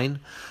mine.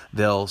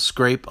 They'll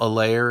scrape a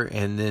layer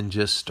and then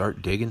just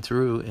start digging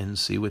through and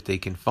see what they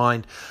can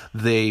find.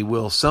 They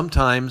will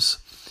sometimes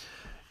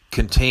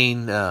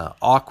contain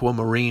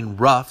aquamarine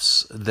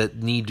roughs that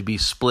need to be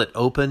split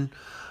open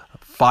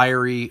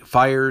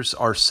Fires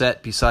are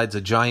set beside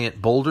the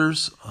giant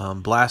boulders.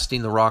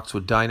 Blasting the rocks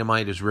with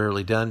dynamite is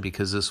rarely done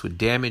because this would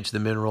damage the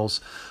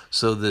minerals.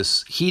 So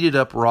this heated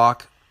up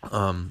rock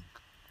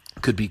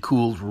could be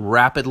cooled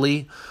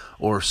rapidly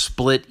or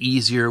split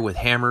easier with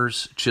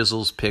hammers,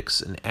 chisels,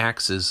 picks, and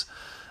axes.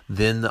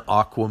 Then the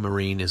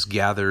aquamarine is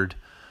gathered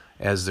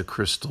as the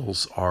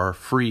crystals are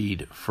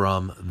freed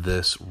from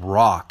this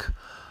rock.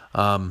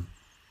 A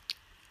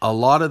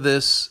lot of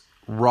this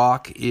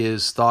rock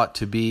is thought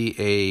to be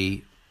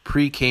a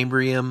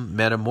Precambrian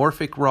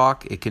metamorphic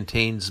rock. It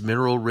contains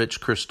mineral-rich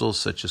crystals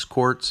such as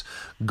quartz,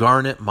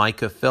 garnet,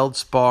 mica,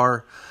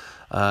 feldspar,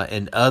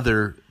 and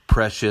other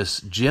precious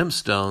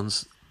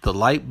gemstones. The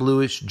light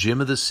bluish gem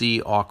of the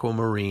sea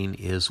aquamarine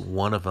is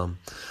one of them.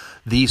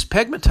 These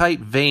pegmatite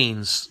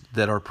veins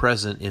that are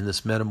present in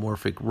this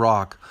metamorphic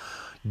rock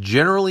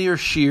generally are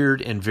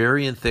sheared and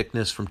vary in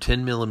thickness from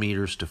 10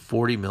 millimeters to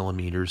 40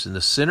 millimeters. In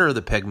the center of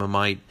the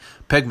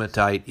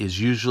pegmatite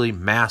is usually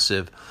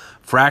massive,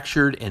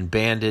 fractured and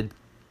banded,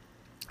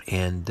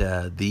 and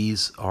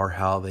these are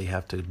how they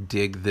have to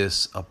dig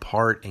this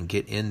apart and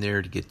get in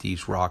there to get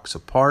these rocks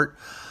apart.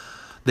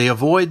 They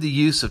avoid the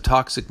use of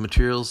toxic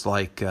materials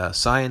like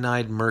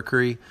cyanide and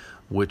mercury,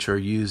 which are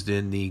used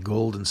in the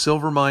gold and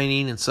silver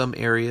mining in some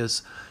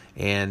areas,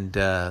 and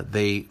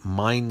they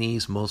mine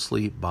these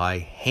mostly by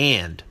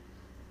hand.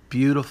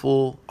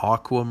 Beautiful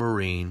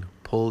aquamarine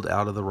pulled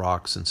out of the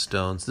rocks and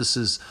stones. This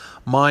is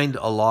mined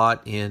a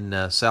lot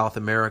in South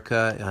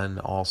America and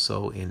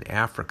also in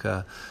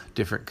Africa,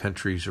 different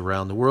countries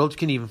around the world. You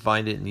can even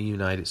find it in the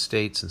United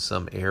States in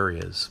some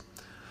areas.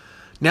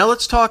 Now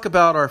let's talk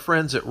about our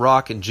friends at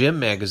Rock and Gem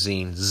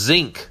magazine.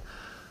 Zinc,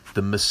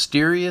 the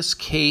mysterious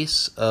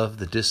case of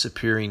the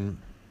disappearing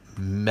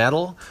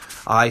metal.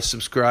 I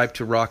subscribe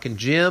to Rock and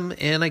Gem,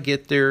 and I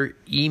get their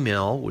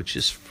email, which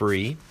is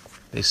free.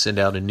 They send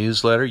out a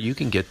newsletter. You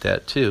can get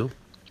that too.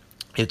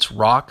 It's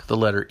rock, the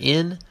letter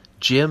N,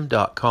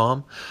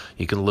 gem.com.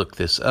 You can look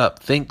this up.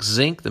 Think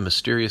Zinc, the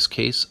mysterious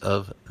case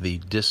of the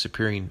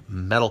disappearing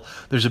metal.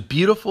 There's a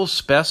beautiful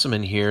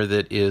specimen here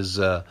that is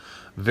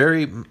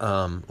very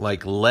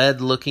like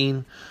lead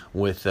looking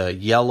with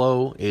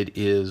yellow. It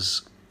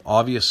is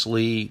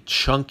obviously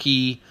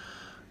chunky,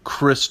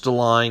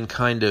 crystalline,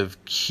 kind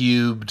of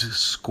cubed,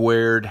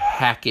 squared,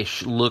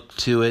 hackish look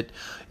to it.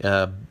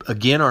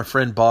 Again, our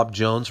friend Bob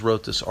Jones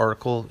wrote this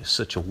article.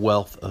 Such a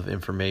wealth of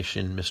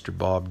information, Mr.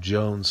 Bob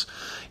Jones.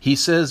 He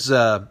says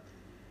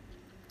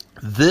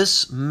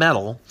this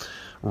metal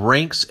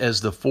ranks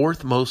as the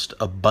fourth most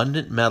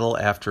abundant metal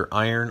after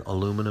iron,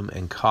 aluminum,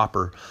 and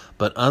copper.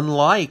 But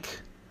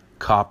unlike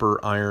copper,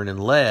 iron,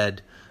 and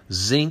lead,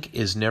 zinc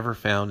is never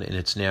found in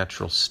its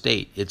natural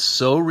state. It's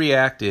so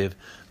reactive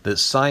that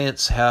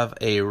science have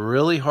a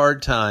really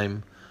hard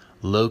time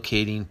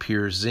locating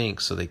pure zinc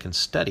so they can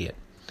study it.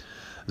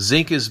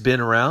 Zinc has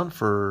been around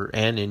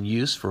and in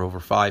use for over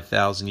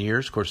 5,000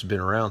 years. Of course, it's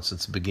been around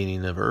since the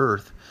beginning of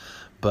Earth.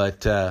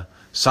 But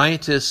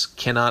scientists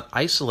cannot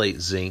isolate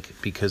zinc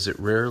because it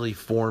rarely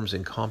forms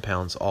in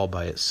compounds all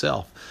by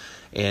itself.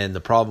 And the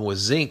problem with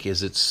zinc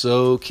is it's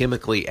so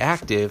chemically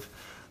active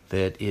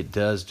that it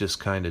does just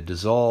kind of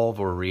dissolve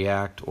or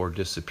react or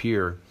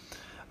disappear,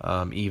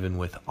 even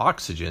with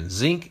oxygen.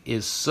 Zinc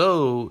is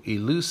so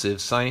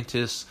elusive,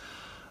 scientists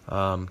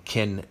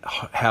can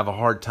have a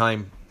hard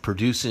time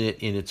producing it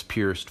in its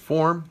purest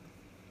form,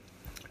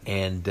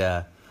 and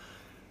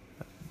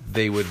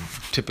they would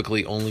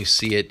typically only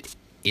see it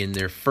in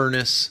their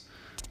furnace.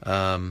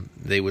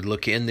 They would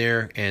look in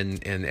there,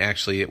 and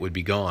actually it would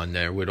be gone.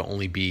 There would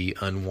only be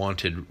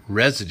unwanted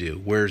residue.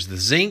 Whereas the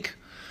zinc,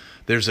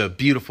 there's a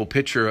beautiful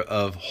picture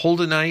of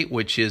holdenite,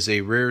 which is a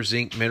rare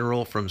zinc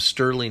mineral from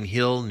Sterling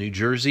Hill, New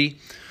Jersey.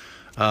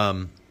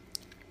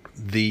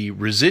 The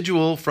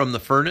residual from the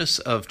furnace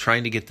of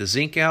trying to get the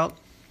zinc out,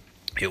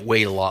 it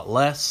weighed a lot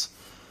less.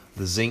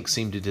 The zinc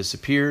seemed to have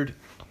disappeared.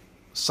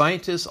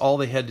 Scientists, all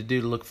they had to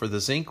do to look for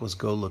the zinc was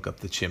go look up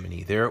the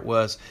chimney. There it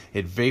was.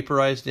 It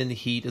vaporized in the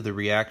heat of the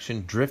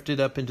reaction, drifted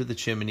up into the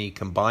chimney,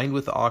 combined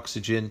with the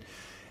oxygen,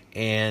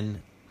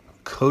 and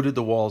coated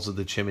the walls of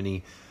the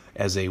chimney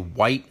as a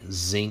white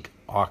zinc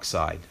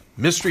oxide.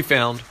 Mystery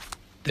found.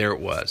 There it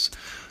was.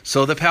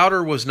 So the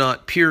powder was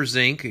not pure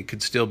zinc. It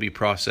could still be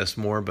processed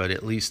more, but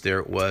at least there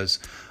it was.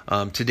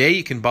 Today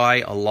you can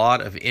buy a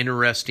lot of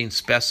interesting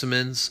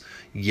specimens.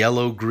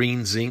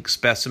 Yellow-green zinc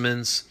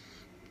specimens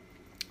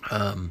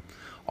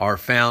are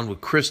found with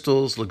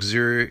crystals,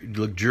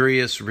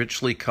 luxurious,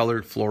 richly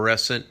colored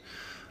fluorescent.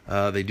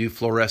 They do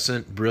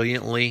fluorescent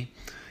brilliantly,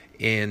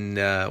 and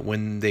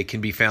when they can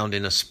be found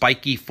in a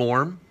spiky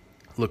form,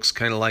 looks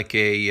kind of like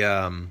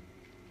a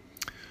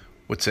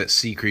what's that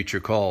sea creature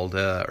called?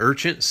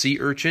 Sea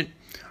urchin.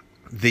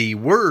 The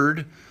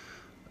word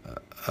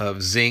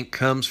of zinc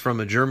comes from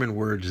a German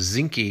word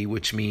zinki,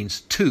 which means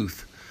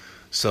tooth.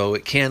 So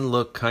it can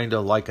look kind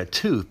of like a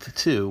tooth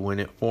too when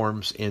it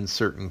forms in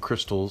certain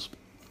crystals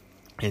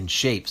and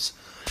shapes.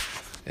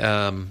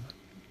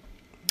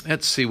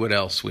 Let's see what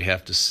else we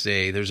have to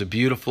say. There's a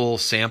beautiful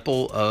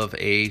sample of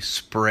a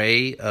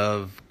spray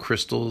of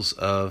crystals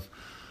of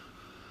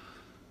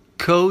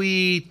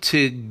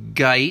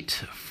Coitugite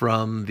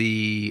from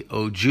the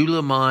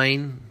Ojula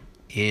mine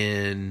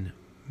in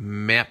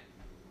Mapima,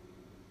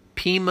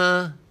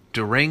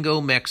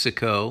 Durango,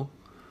 Mexico.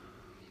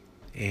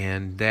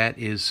 And that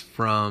is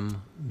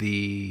from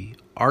the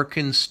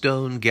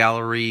Arkenstone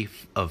Gallery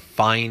of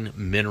Fine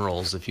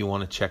Minerals, if you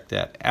want to check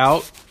that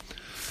out.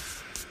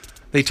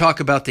 They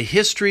talk about the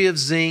history of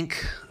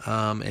zinc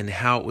and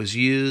how it was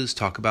used,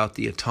 talk about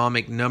the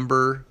atomic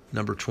number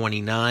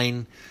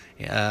 29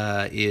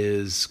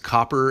 is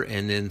copper,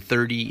 and then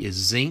 30 is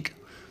zinc.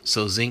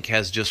 So zinc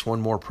has just one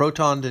more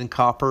proton than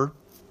copper,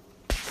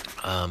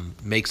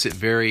 makes it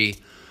very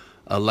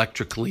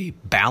electrically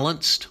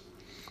balanced.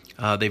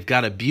 They've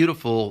got a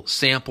beautiful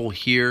sample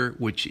here,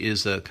 which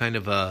is a kind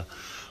of a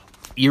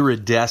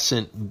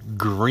iridescent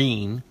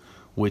green,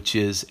 which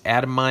is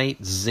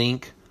adamite,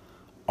 zinc,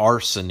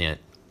 arsenate.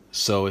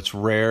 So it's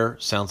rare,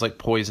 sounds like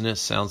poisonous,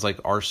 sounds like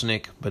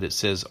arsenic, but it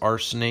says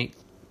arsenate.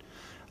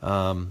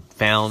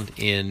 Found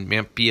in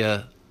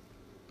Mapimia,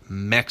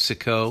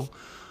 Mexico.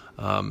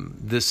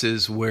 This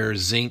is where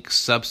zinc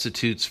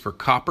substitutes for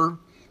copper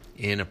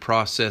in a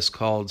process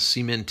called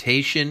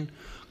cementation.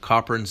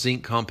 Copper and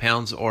zinc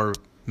compounds are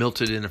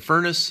melted in a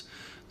furnace.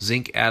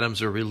 Zinc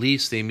atoms are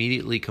released. They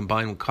immediately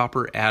combine with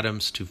copper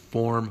atoms to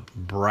form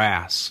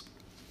brass.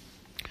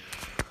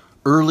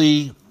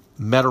 Early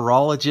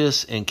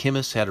metallurgists and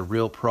chemists had a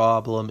real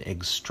problem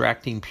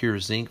extracting pure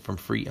zinc from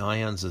free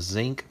ions of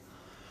zinc.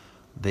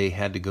 They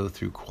had to go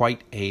through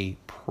quite a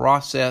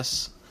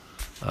process,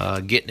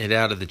 getting it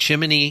out of the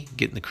chimney,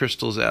 getting the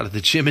crystals out of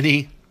the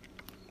chimney,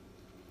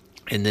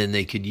 and then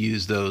they could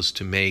use those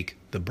to make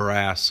the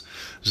brass.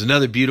 There's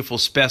another beautiful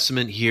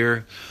specimen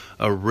here,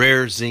 a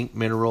rare zinc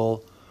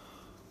mineral,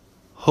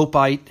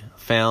 hopeite,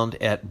 found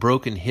at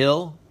Broken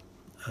Hill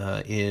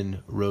in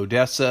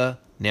Rhodesia,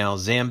 now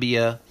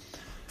Zambia,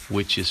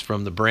 which is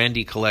from the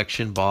Brandy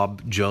collection.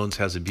 Bob Jones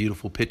has a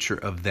beautiful picture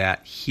of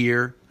that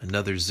here.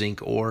 Another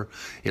zinc ore.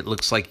 It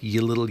looks like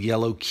little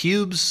yellow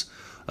cubes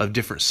of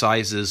different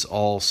sizes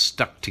all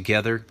stuck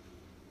together.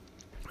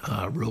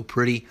 Real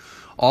pretty.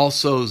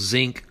 Also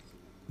zinc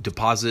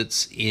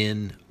deposits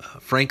in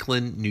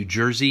Franklin, New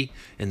Jersey,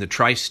 and the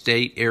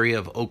tri-state area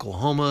of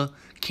Oklahoma,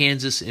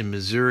 Kansas, and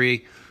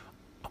Missouri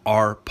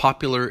are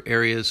popular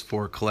areas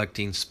for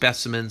collecting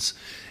specimens.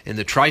 In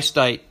the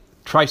tri-state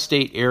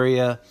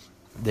area,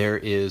 there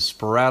is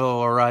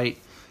sphalerite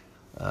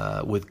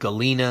with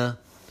galena,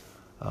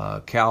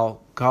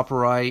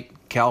 copperite,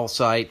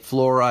 calcite,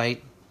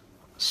 fluorite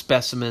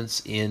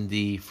specimens in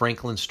the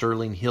Franklin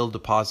Sterling Hill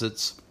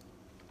deposits.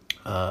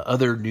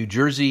 Other New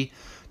Jersey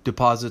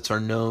deposits are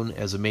known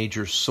as a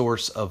major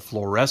source of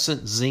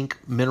fluorescent zinc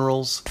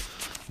minerals.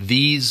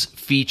 These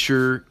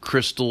feature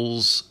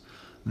crystals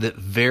that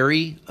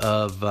vary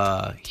of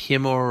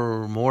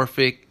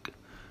hemorrhoic,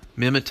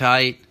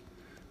 mimetite,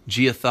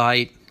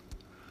 goethite,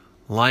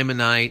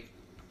 limonite,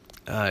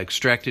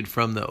 extracted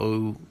from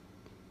the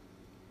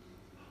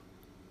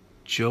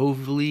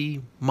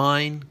Ojovli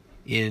mine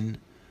in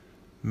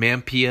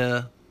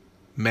Mapimia,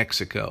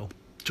 Mexico,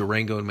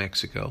 Durango,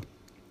 Mexico.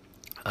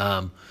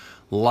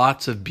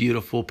 Lots of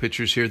beautiful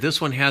pictures here.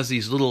 This one has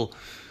these little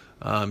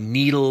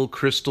needle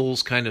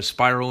crystals kind of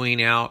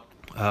spiraling out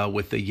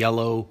with the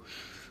yellow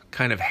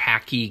kind of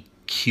hacky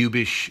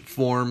cubish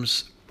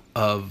forms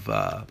of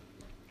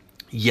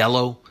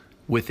yellow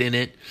within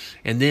it.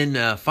 And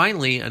then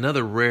finally,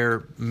 another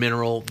rare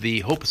mineral,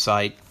 the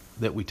hopeite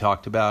that we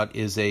talked about,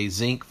 is a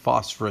zinc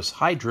phosphorus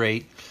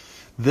hydrate.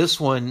 This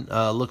one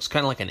looks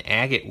kind of like an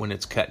agate when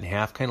it's cut in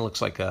half. Kind of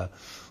looks like a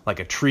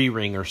tree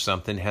ring or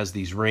something. It has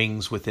these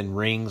rings within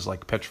rings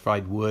like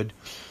petrified wood.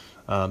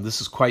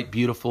 This is quite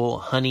beautiful.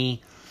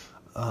 Honey,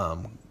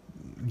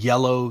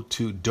 yellow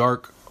to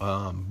dark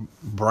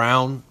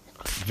brown,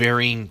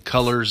 varying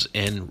colors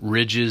and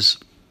ridges.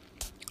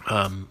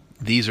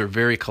 These are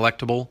very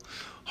collectible,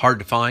 hard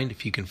to find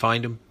if you can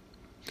find them.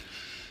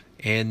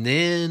 And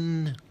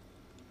then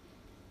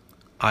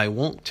I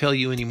won't tell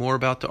you any more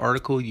about the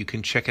article. You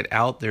can check it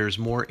out. There's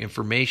more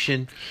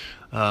information.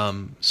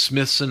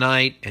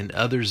 Smithsonite and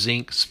other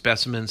zinc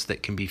specimens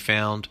that can be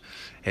found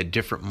at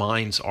different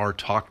mines are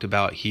talked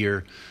about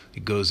here.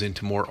 It goes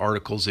into more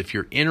articles. If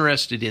you're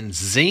interested in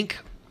zinc,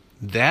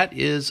 that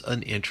is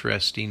an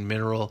interesting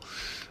mineral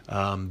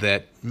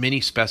that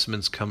many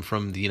specimens come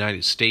from the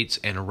United States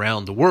and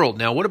around the world.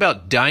 Now, what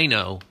about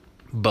dino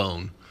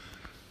bone?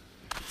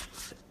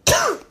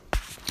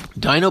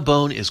 Dino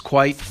bone is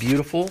quite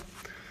beautiful.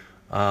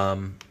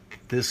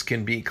 This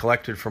can be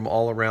collected from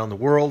all around the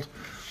world.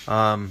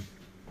 I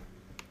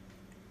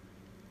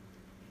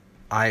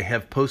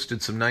have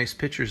posted some nice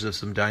pictures of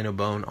some dino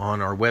bone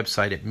on our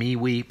website at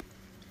MeWeep.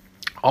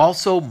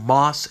 Also,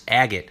 moss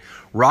agate.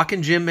 Rock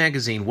and Gem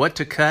magazine, What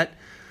to Cut?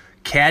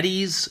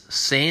 Caddy's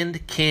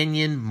Sand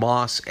Canyon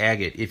Moss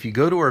Agate. If you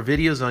go to our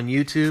videos on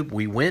YouTube,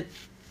 we went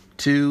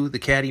to the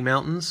Caddy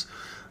Mountains.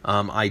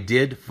 I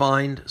did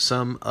find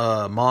some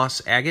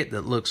moss agate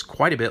that looks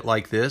quite a bit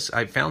like this.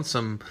 I found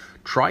some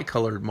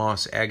tricolored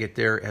moss agate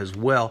there as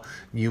well.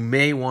 You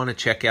may want to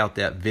check out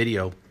that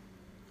video.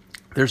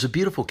 There's a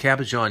beautiful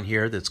cabochon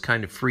here that's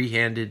kind of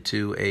free-handed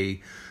to a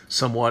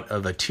somewhat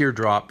of a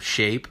teardrop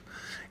shape.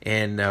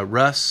 And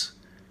Russ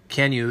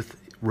Kanyuth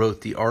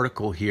wrote the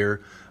article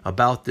here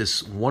about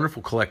this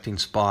wonderful collecting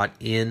spot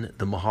in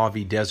the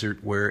Mojave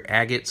Desert where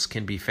agates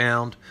can be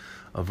found,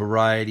 a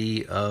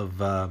variety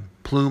of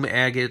plume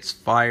agates,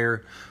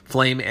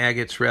 flame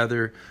agates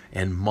rather,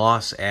 and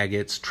moss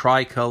agates,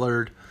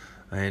 tricolored,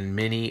 and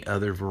many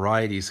other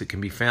varieties that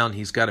can be found.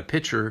 He's got a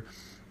picture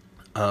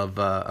of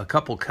a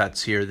couple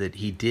cuts here that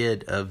he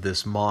did of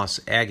this moss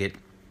agate.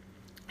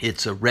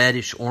 It's a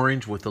reddish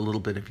orange with a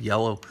little bit of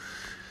yellow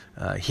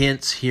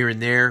hints here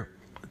and there.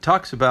 It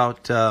talks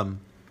about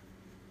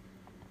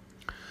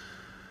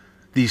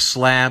these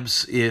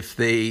slabs, if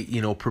they,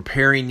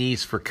 preparing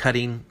these for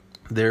cutting,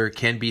 there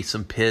can be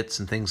some pits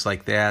and things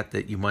like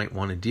that you might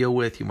want to deal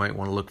with. You might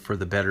want to look for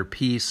the better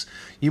piece.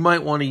 You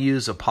might want to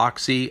use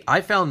epoxy. I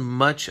found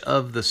much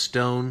of the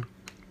stone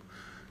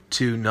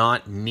to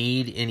not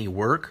need any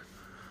work.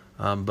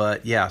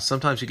 But yeah,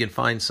 sometimes you can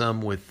find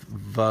some with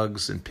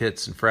vugs and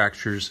pits and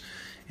fractures,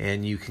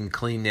 and you can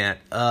clean that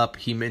up.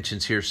 He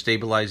mentions here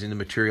stabilizing the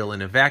material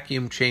in a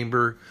vacuum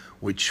chamber,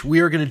 which we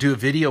are going to do a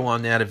video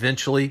on that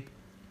eventually.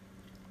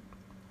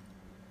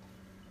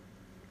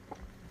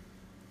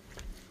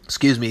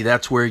 Excuse me,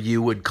 that's where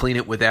you would clean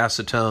it with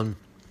acetone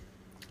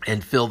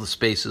and fill the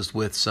spaces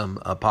with some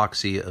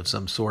epoxy of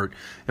some sort.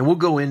 And we'll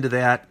go into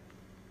that.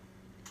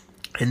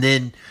 And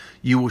then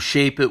you will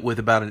shape it with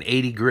about an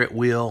 80 grit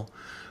wheel.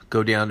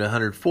 Go down to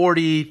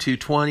 140,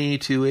 220,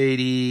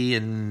 280,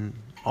 and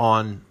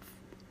on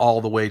all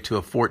the way to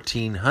a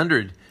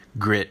 1400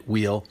 grit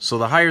wheel. So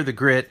the higher the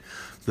grit,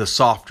 the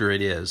softer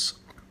it is.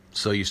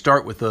 So you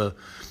start with a,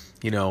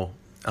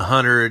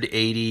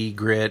 180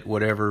 grit,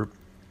 whatever,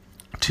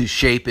 to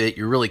shape it.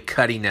 You're really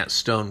cutting that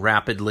stone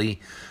rapidly.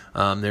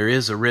 There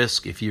is a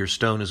risk if your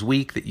stone is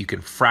weak that you can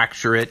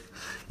fracture it.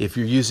 If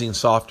you're using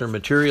softer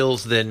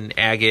materials than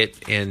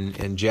agate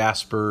and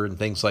jasper and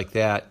things like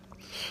that,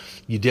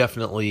 you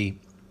definitely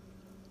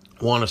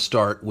want to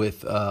start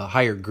with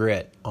higher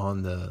grit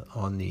on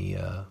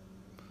the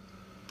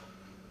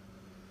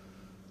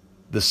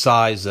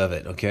size of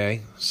it.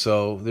 Okay,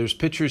 so there's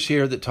pictures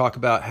here that talk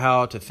about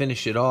how to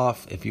finish it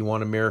off. If you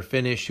want a mirror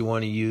finish, you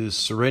want to use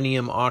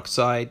selenium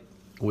oxide,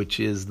 which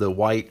is the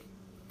white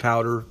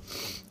powder,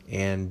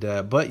 and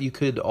but you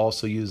could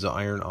also use the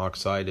iron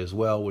oxide as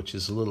well, which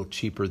is a little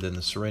cheaper than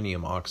the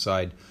selenium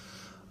oxide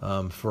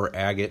for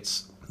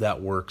agates.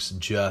 That works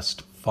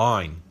just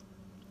fine.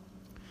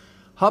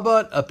 How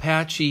about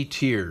Apache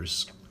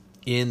Tears?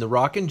 In the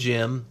Rockin'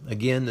 Gym,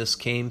 again, this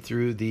came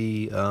through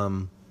the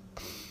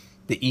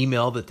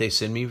email that they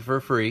send me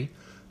for free.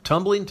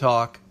 Tumbling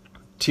Talk,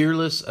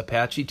 Tearless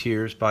Apache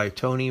Tears by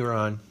Tony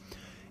Ron.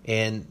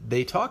 And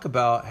they talk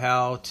about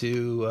how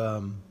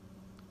to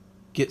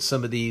get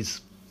some of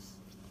these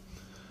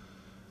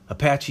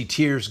Apache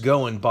Tears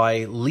going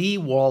by Lee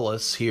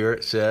Wallace here,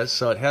 it says.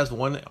 So it has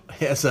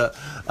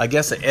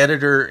an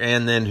editor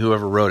and then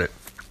whoever wrote it.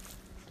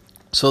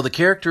 So the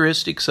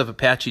characteristics of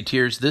Apache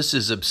Tears, this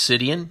is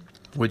obsidian,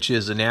 which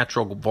is a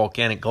natural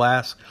volcanic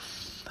glass.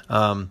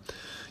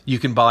 You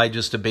can buy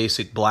just a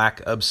basic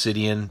black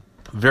obsidian,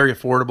 very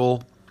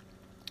affordable.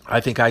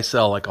 I think I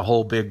sell like a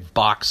whole big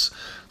box.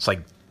 It's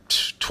like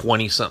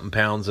 20-something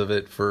pounds of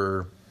it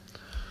for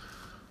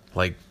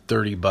like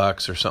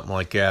 $30 or something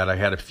like that. I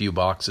had a few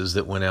boxes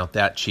that went out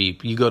that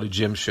cheap. You go to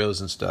gym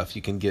shows and stuff,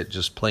 you can get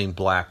just plain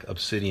black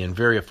obsidian,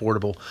 very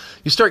affordable.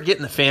 You start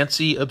getting the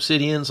fancy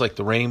obsidians like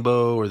the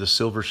rainbow or the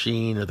silver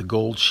sheen or the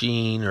gold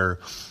sheen or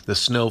the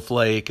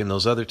snowflake and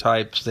those other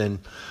types, then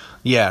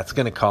yeah, it's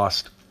going to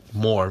cost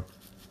more.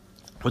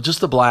 But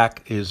just the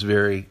black is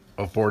very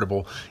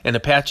affordable. And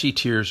Apache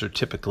Tears are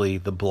typically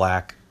the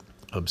black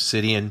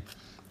obsidian.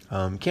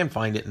 You can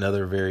find it in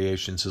other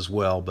variations as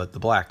well, but the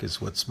black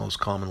is what's most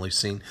commonly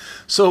seen.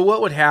 So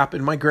what would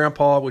happen? My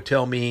grandpa would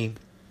tell me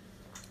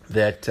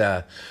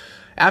that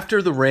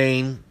after the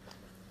rain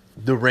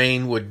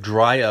would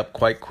dry up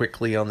quite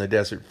quickly on the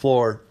desert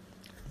floor,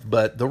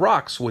 but the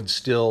rocks would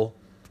still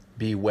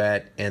be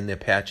wet, and the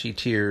Apache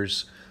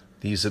Tears,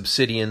 these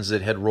obsidians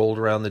that had rolled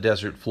around the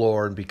desert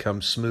floor and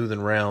become smooth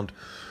and round,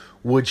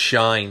 would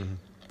shine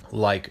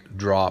like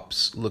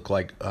drops, look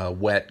like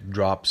wet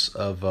drops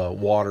of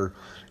water.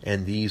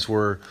 And these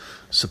were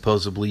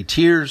supposedly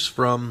tears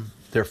from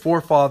their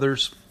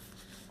forefathers.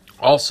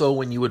 Also,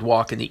 when you would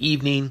walk in the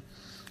evening,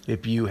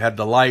 if you had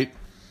the light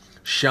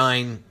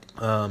shine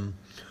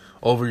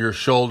over your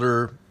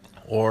shoulder,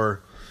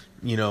 or,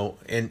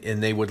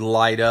 and they would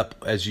light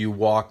up as you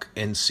walk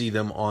and see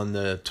them on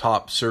the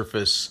top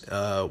surface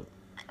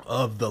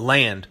of the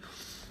land.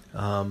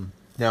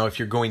 Now, if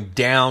you're going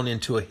down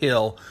into a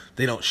hill,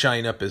 they don't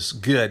shine up as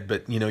good,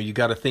 but, you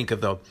got to think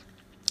of the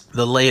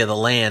lay of the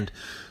land,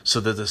 so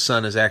that the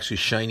sun is actually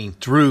shining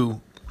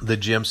through the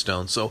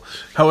gemstone. So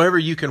however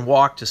you can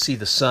walk to see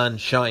the sun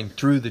shine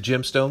through the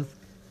gemstone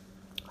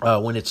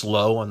when it's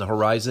low on the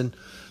horizon,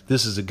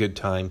 this is a good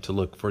time to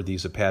look for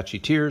these Apache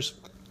Tears,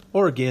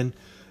 or again,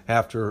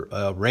 after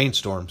a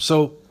rainstorm.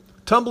 So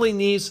tumbling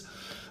these,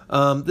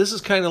 This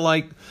is kind of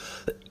like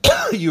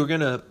you're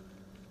going to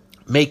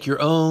make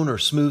your own or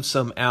smooth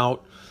some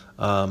out.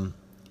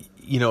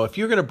 If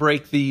you're going to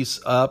break these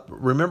up,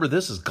 remember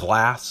this is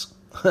glass.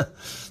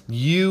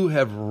 You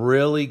have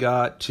really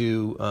got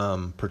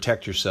to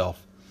protect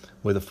yourself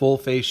with a full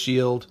face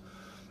shield,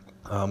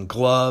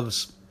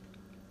 gloves.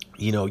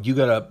 You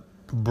got to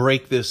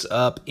break this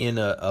up in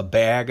a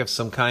bag of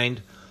some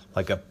kind,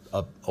 like a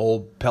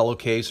old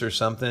pillowcase or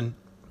something.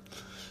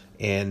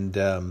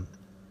 And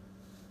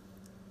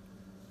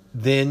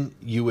then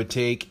you would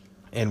take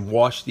and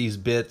wash these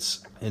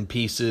bits and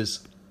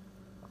pieces,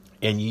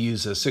 and you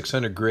use a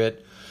 600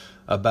 grit.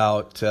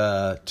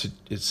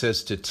 It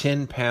says to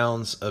 10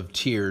 pounds of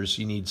tears,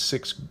 you need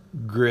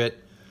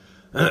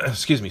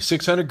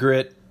 600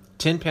 grit,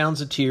 10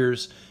 pounds of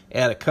tears,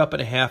 add a cup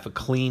and a half of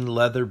clean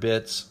leather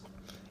bits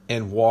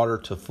and water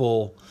to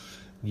full.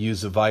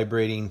 Use a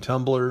vibrating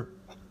tumbler,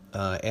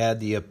 add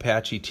the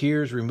Apache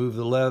tears, remove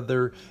the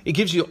leather. It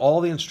gives you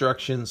all the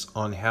instructions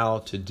on how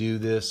to do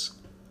this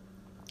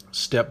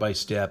step by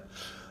step.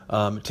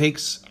 It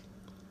takes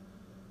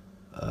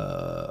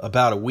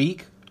about a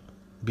week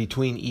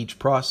between each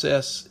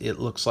process. It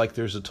looks like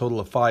there's a total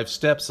of 5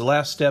 steps. The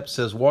last step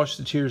says wash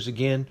the tears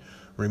again,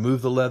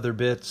 remove the leather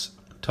bits,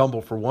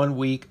 tumble for 1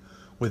 week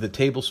with a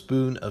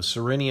tablespoon of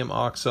serenium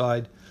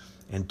oxide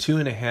and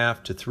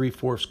 2.5 to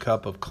 3/4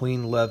 cup of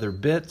clean leather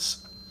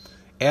bits,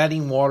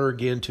 adding water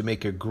again to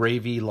make a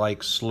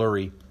gravy-like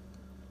slurry.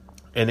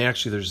 And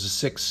actually there's a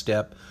 6th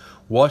step.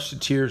 Wash the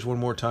tears one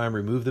more time,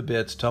 remove the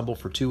bits, tumble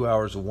for 2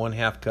 hours with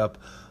 1/2 cup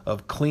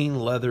of clean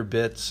leather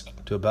bits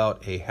to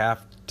about a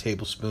 1/2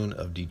 tablespoon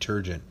of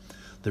detergent.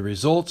 The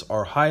results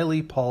are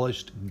highly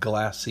polished,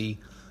 glassy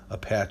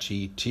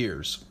Apache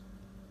tears.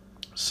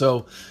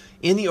 So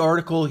in the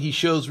article, he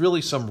shows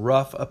really some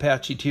rough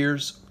Apache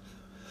tears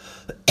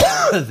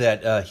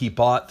that he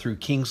bought through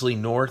Kingsley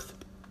North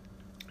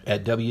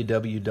at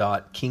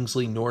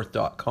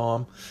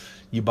www.kingsleynorth.com.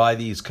 You buy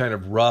these kind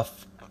of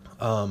rough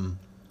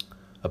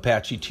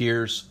Apache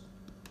tears,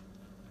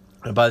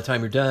 and by the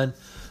time you're done,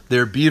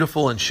 they're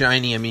beautiful and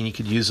shiny. I mean, you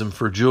could use them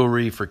for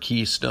jewelry, for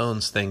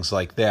keystones, things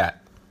like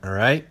that. All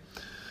right?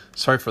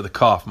 Sorry for the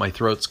cough. My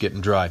throat's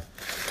getting dry.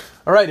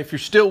 All right, if you're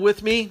still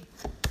with me,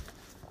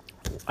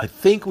 I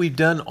think we've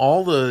done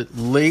all the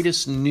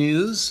latest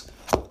news.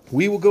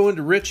 We will go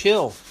into Rich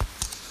Hill,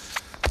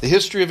 the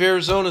history of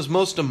Arizona's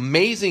most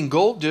amazing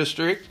gold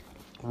district,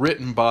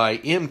 written by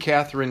M.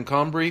 Catherine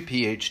Combry,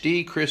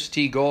 Ph.D., Chris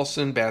T.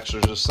 Golson,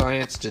 Bachelor of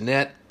Science,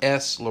 Danette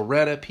S.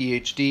 Loretta,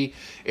 Ph.D.,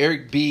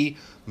 Eric B.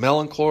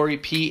 Melancholy,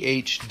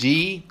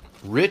 Ph.D.,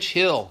 Rich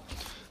Hill,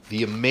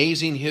 the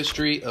amazing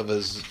history of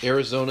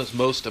Arizona's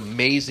most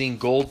amazing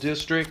gold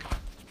district.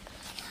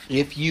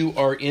 If you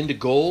are into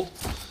gold,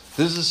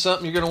 this is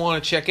something you're going to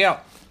want to check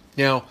out.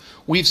 Now,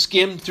 we've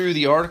skimmed through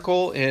the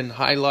article and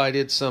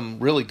highlighted some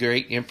really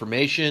great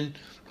information.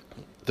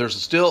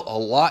 There's still a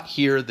lot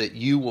here that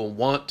you will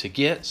want to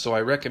get, so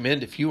I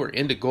recommend if you are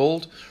into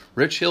gold,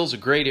 Rich Hill's a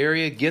great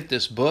area. Get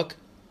this book.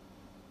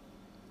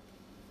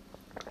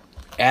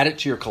 Add it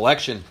to your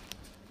collection.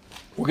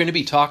 We're going to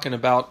be talking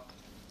about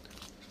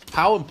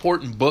how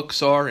important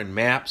books are and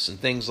maps and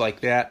things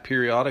like that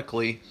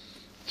periodically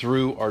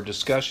through our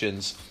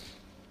discussions.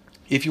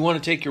 If you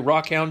want to take your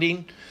rock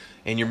hounding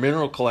and your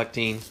mineral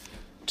collecting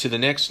to the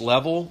next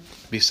level,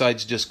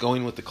 besides just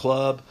going with the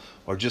club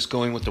or just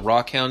going with the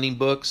rock hounding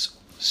books,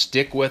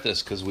 stick with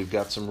us because we've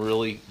got some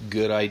really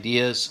good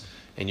ideas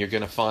and you're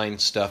going to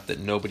find stuff that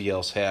nobody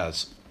else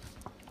has.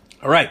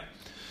 All right.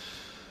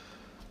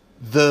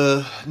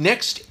 The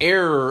next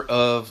era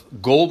of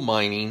gold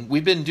mining,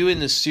 we've been doing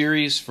this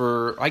series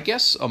for, I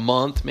guess, a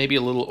month, maybe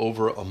a little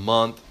over a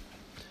month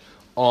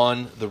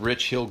on the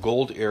Rich Hill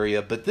gold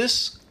area. But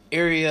this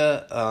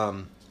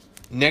area,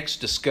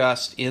 next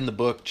discussed in the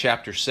book,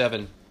 Chapter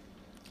 7,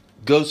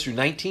 goes through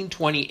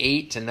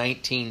 1928 to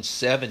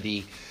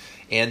 1970.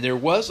 And there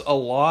was a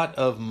lot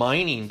of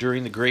mining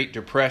during the Great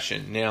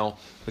Depression. Now,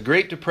 the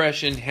Great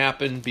Depression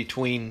happened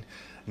between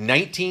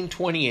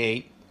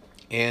 1928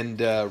 and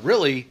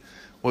really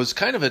was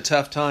kind of a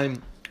tough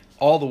time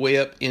all the way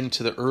up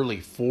into the early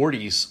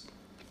 40s,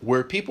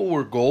 where people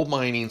were gold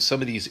mining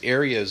some of these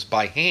areas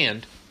by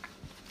hand.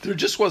 There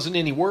just wasn't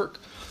any work,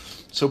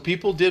 so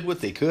people did what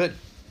they could.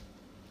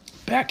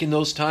 Back in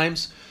those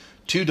times,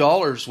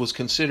 $2 was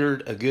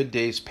considered a good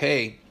day's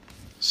pay,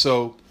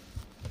 so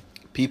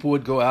people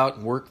would go out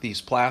and work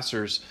these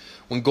placers.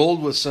 When gold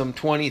was some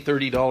 $20,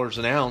 $30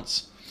 an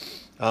ounce,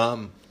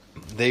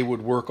 they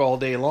would work all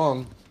day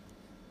long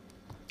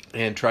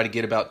and try to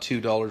get about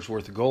 $2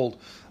 worth of gold.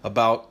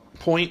 About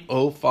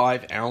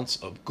 0.05 ounce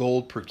of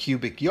gold per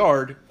cubic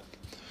yard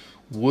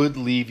would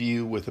leave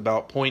you with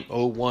about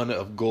 0.01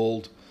 of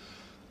gold,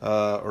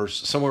 or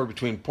somewhere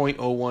between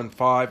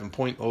 0.015 and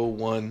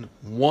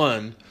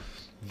 0.011.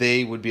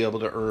 They would be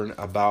able to earn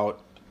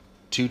about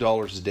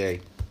 $2 a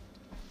day,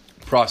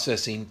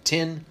 processing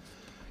 10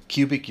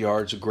 cubic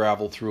yards of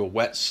gravel through a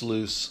wet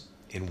sluice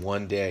in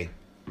one day.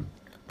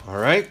 All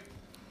right.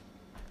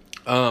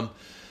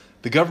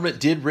 The government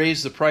did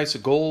raise the price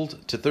of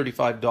gold to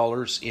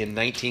 $35 in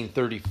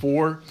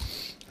 1934,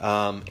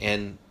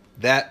 and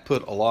that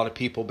put a lot of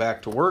people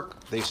back to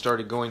work. They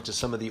started going to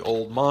some of the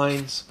old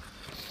mines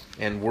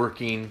and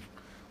working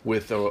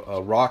with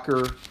a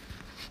rocker.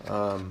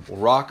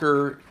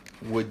 Rocker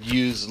would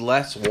use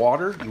less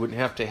water. You wouldn't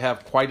have to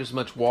have quite as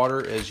much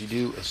water as you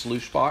do a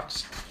sluice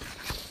box,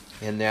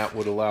 and that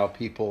would allow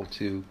people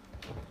to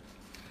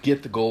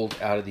get the gold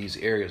out of these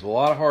areas. A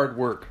lot of hard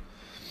work.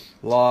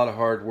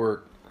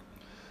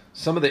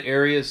 Some of the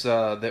areas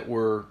that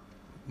were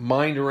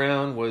mined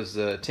around was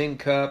the Tin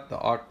Cup, the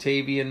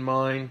Octavian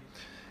mine,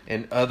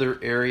 and other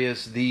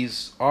areas.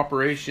 These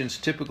operations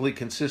typically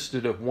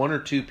consisted of 1 or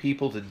 2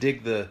 people to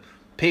dig the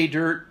pay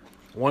dirt,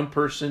 1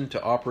 person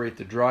to operate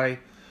the dry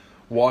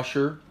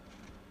washer.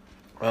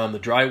 The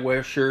dry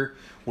washer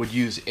would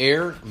use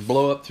air and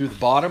blow up through the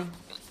bottom,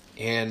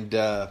 and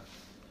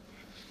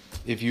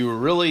if you were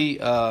really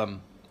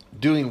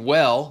doing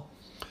well,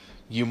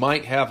 you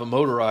might have a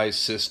motorized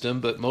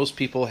system, but most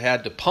people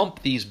had to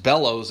pump these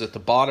bellows at the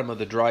bottom of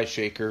the dry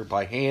shaker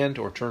by hand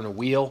or turn a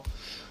wheel.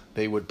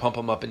 They would pump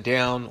them up and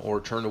down or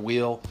turn a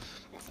wheel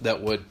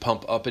that would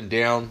pump up and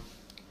down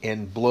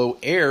and blow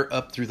air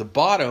up through the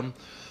bottom,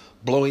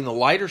 blowing the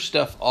lighter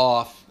stuff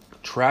off,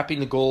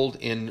 trapping the gold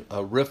in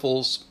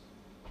riffles,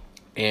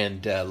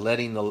 and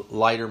letting the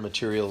lighter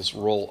materials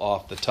roll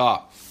off the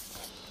top.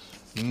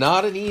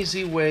 Not an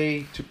easy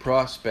way to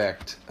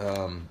prospect.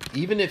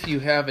 Even if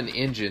you have an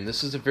engine,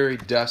 this is a very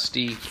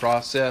dusty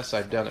process.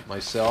 I've done it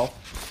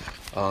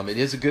myself. It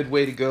is a good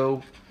way to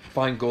go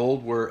find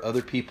gold where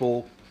other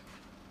people,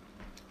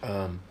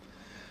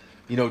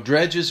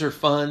 dredges are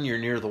fun. You're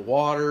near the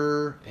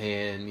water,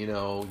 and,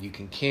 you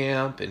can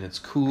camp, and it's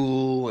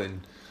cool,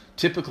 and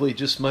typically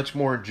just much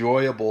more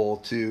enjoyable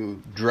to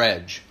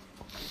dredge.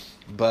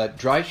 But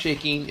dry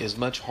shaking is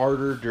much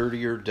harder,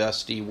 dirtier,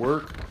 dusty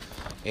work.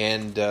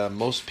 And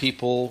most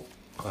people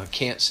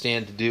can't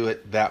stand to do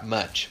it that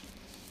much.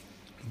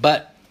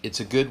 But it's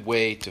a good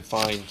way to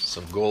find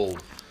some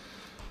gold.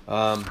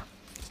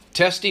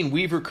 Testing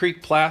Weaver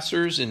Creek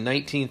placers in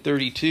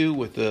 1932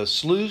 with a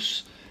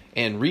sluice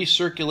and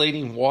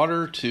recirculating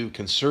water to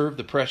conserve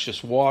the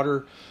precious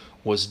water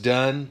was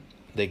done.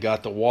 They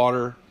got the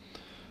water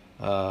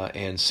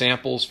and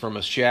samples from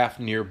a shaft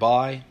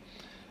nearby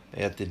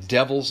at the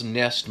Devil's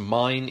Nest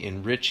Mine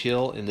in Rich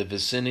Hill in the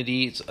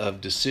vicinities of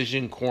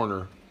Decision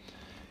Corner.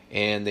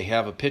 And they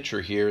have a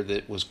picture here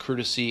that was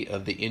courtesy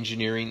of the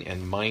Engineering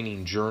and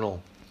Mining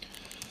Journal.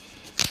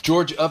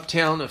 George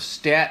Uptown of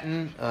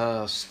Staten.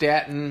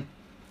 Staten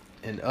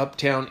and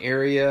Uptown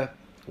area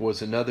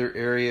was another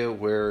area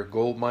where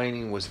gold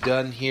mining was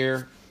done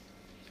here.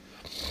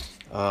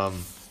 By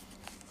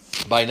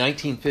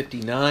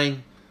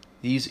 1959,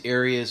 these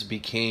areas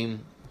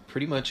became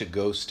pretty much a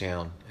ghost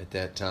town at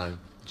that time.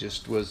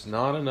 Just was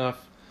not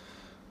enough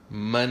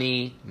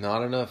money,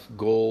 not enough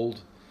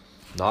gold,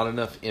 not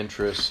enough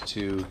interest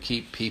to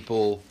keep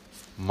people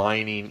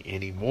mining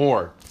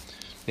anymore.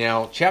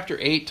 Now, Chapter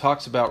 8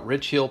 talks about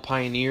Rich Hill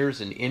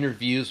pioneers and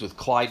interviews with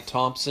Clyde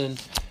Thompson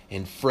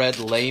and Fred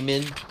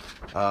Lehman.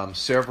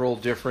 Several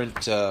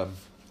different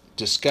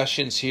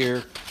discussions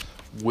here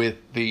with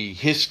the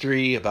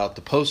history about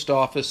the post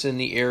office in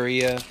the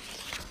area,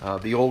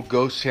 the old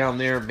ghost town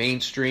there,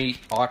 Main Street,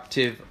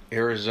 Octave,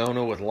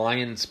 Arizona, with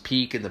Lions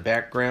Peak in the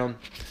background.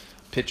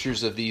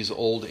 Pictures of these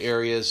old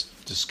areas,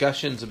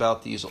 discussions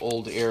about these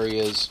old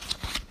areas,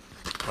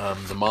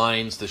 the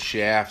mines, the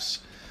shafts.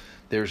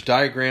 There's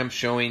diagrams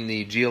showing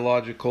the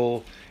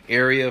geological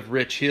area of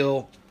Rich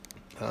Hill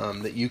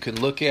that you can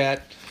look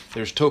at.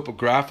 There's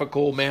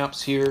topographical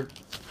maps here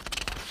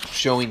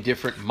showing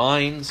different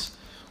mines,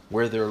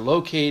 where they're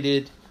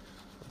located.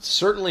 It's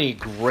certainly a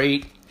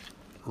great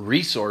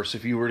resource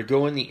if you were to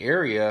go in the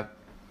area.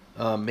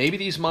 Maybe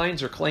these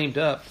mines are claimed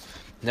up,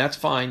 and that's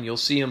fine. You'll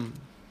see them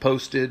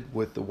posted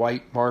with the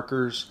white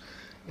markers,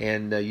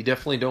 and you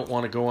definitely don't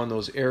want to go on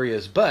those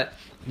areas. But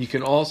you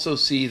can also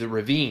see the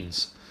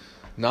ravines.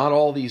 Not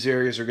all these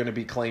areas are going to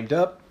be claimed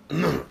up.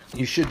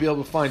 You should be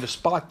able to find a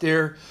spot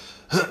there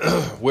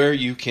where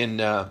you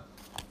can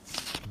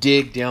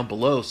dig down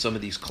below some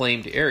of these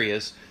claimed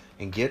areas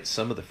and get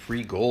some of the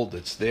free gold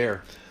that's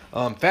there.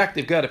 In fact,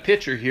 they've got a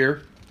picture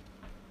here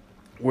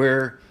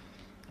where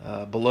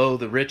below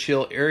the Rich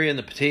Hill area and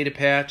the Potato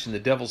Patch and the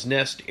Devil's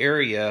Nest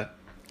area,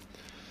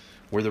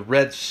 where the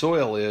red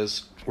soil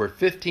is, where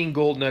 15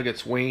 gold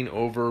nuggets weighing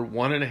over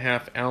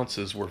 1.5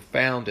 ounces were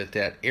found at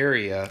that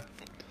area.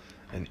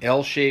 An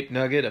L-shaped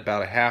nugget,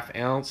 about a ½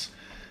 ounce.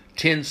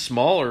 10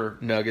 smaller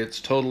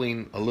nuggets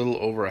totaling a little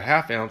over a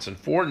 ½ ounce, and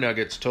 4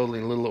 nuggets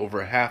totaling a little over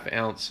a ½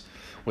 ounce,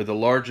 with the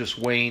largest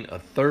weighing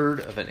 1/3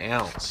 of an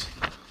ounce,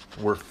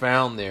 were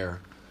found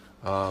there.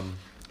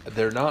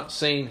 They're not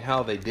saying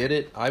how they did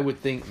it. I would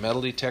think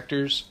metal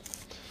detectors.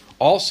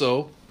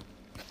 Also,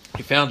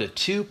 he found a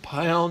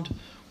 2-pound,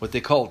 what they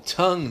call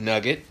tongue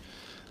nugget,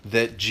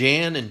 that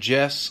Jan and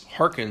Jess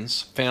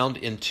Harkins found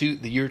in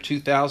the year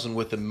 2000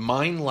 with a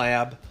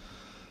Minelab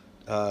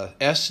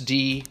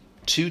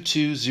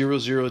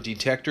SD2200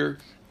 detector.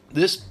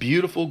 This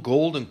beautiful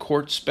golden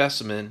quartz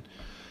specimen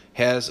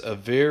has a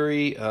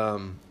very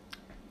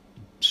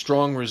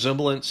strong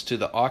resemblance to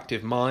the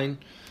Octave mine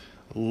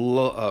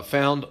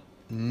found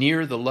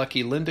near the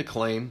Lucky Linda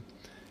claim,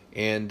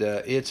 and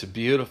it's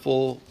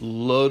beautiful,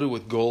 loaded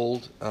with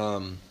gold,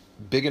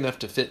 big enough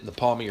to fit in the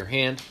palm of your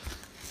hand.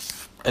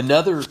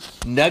 Another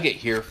nugget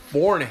here,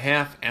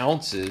 4.5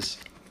 ounces,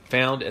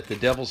 found at the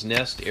Devil's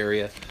Nest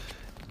area,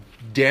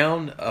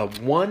 down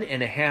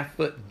 1.5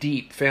 foot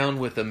deep, found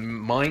with a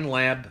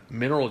Minelab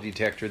mineral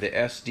detector, the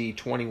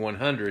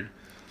SD2100.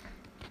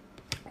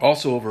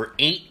 Also over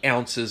 8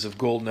 ounces of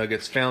gold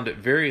nuggets found at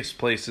various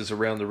places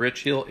around the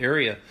Rich Hill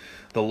area.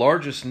 The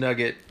largest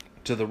nugget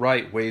to the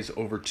right weighs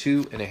over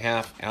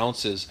 2.5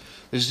 ounces.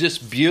 There's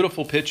just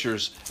beautiful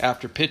pictures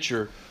after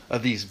picture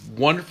of these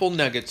wonderful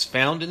nuggets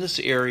found in this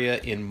area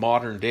in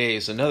modern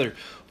days. Another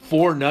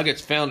 4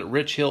 nuggets found at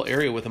Rich Hill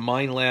area with a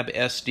Minelab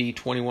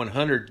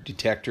SD2100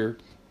 detector.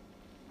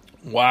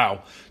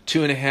 Wow.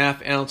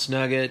 2.5 ounce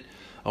nugget,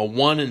 a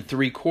 1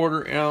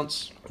 3/4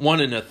 ounce, 1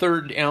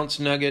 1/3 ounce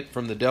nugget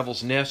from the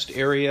Devil's Nest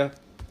area.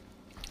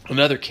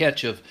 Another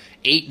catch of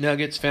 8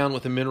 nuggets found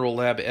with a Mineral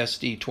Lab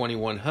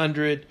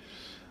SD2100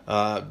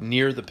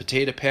 near the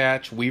Potato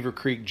Patch, Weaver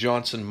Creek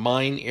Johnson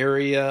Mine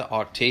area,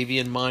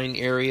 Octavian Mine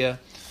area.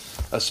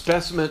 A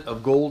specimen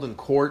of gold and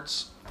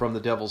quartz from the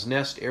Devil's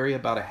Nest area,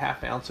 about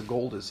 1/2 ounce of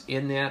gold is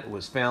in that. It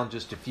was found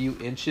just a few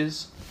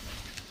inches.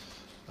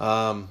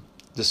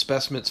 The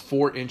specimen's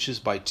 4 inches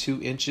by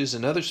 2 inches.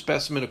 Another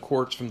specimen of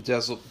quartz from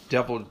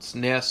Devil's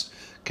Nest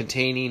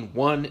containing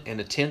 1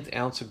 1/10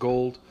 ounce of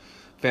gold,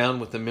 found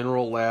with the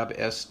Mineral Lab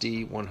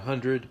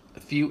SD100, a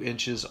few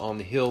inches on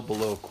the hill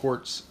below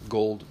quartz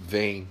gold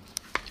vein.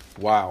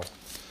 Wow.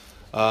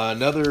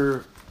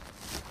 Another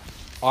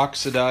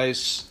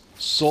oxidized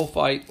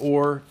sulfite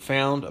ore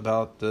found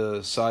about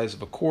the size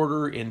of a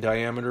quarter in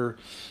diameter,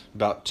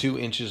 about 2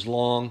 inches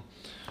long,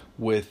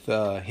 with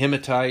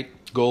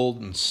hematite, gold,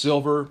 and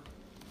silver.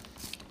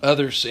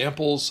 Other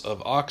samples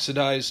of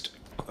oxidized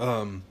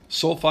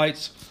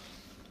sulfites,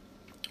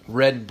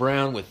 red and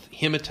brown with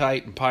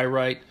hematite and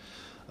pyrite.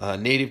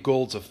 Native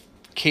golds are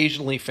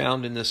occasionally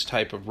found in this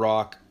type of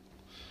rock.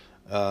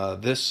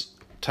 This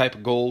type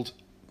of gold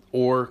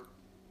ore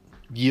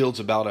yields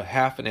about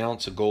 1/2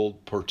 ounce of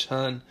gold per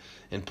ton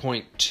and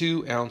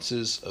 0.2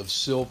 ounces of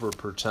silver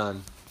per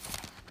ton.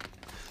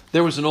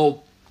 There was an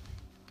old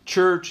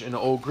church and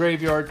an old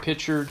graveyard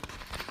pictured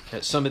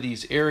at some of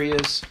these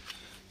areas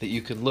that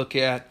you can look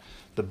at.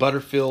 The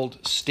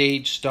Butterfield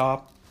stage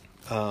stop,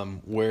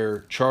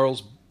 where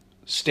Charles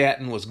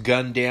Stanton was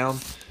gunned down,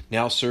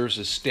 now serves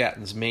as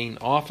Stanton's main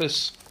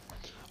office.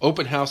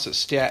 Open House at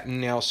Stanton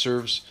now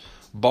serves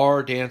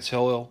bar, dance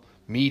hall,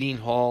 meeting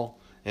hall,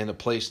 and a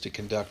place to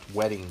conduct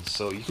weddings.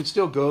 So you can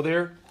still go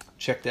there,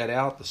 check that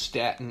out, the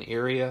Stanton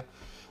area.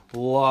 A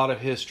lot of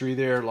history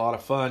there, a lot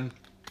of fun.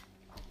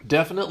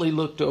 Definitely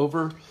looked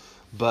over,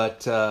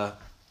 but that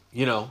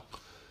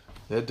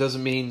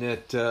doesn't mean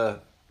that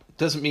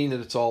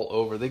it's all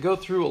over. They go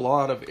through a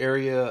lot of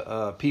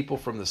area people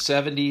from the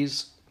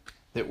 70s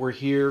that were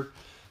here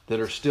that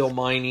are still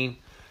mining.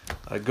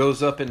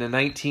 Goes up into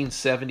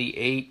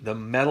 1978, the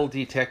metal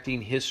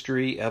detecting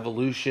history,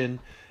 evolution,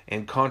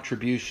 and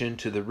contribution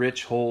to the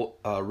Rich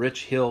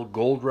Hill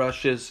gold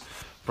rushes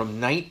from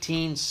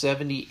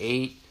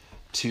 1978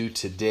 to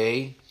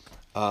today.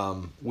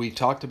 We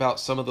talked about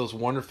some of those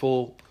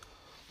wonderful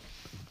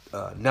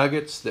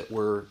nuggets that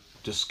were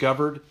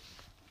discovered.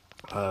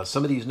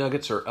 Some of these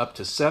nuggets are up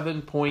to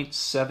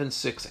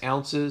 7.76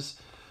 ounces,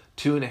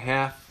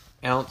 2.5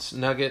 ounce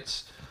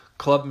nuggets.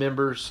 Club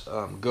members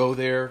go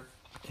there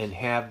and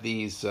have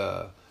these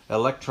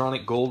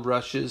electronic gold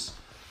rushes.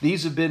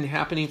 These have been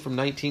happening from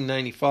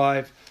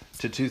 1995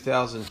 to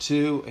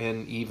 2002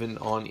 and even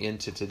on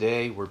into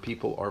today, where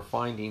people are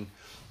finding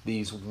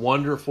these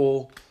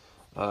wonderful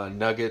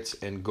nuggets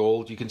and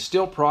gold. You can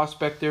still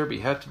prospect there, but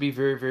you have to be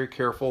very, very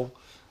careful.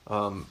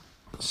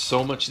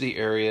 So much of the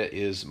area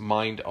is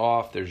mined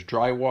off. There's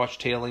dry wash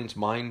tailings,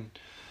 mine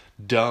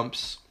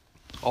dumps,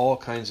 all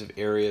kinds of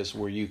areas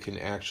where you can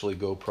actually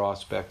go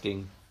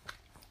prospecting.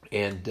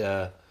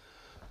 And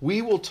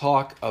we will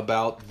talk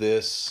about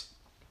this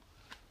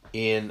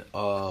in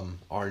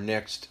our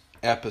next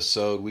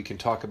episode. We can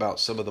talk about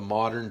some of the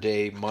modern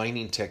day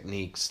mining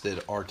techniques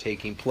that are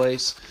taking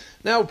place.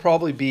 That will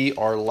probably be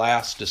our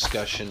last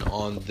discussion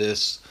on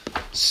this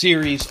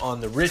series on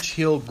the Rich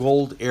Hill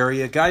gold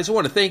area. Guys, I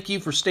want to thank you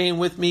for staying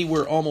with me.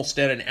 We're almost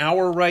at an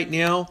hour right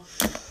now.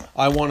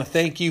 I want to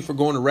thank you for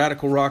going to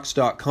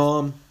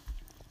RadicalRocks.com,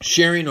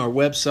 sharing our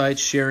website,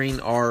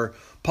 sharing our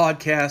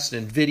podcast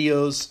and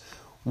videos.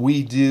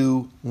 We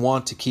do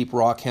want to keep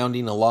rock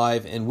hounding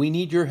alive, and we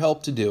need your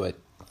help to do it.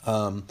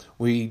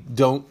 We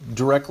don't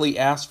directly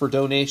ask for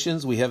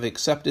donations. We have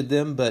accepted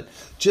them, but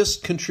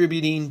just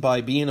contributing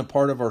by being a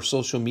part of our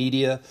social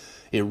media,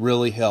 it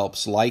really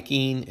helps.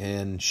 Liking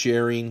and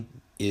sharing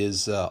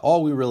is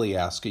all we really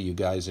ask of you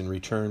guys in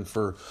return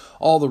for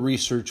all the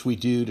research we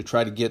do to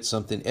try to get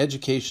something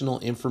educational,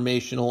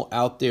 informational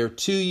out there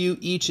to you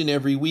each and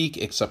every week,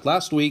 except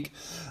last week.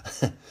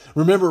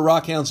 Remember,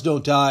 rockhounds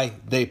don't die,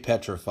 they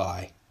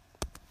petrify.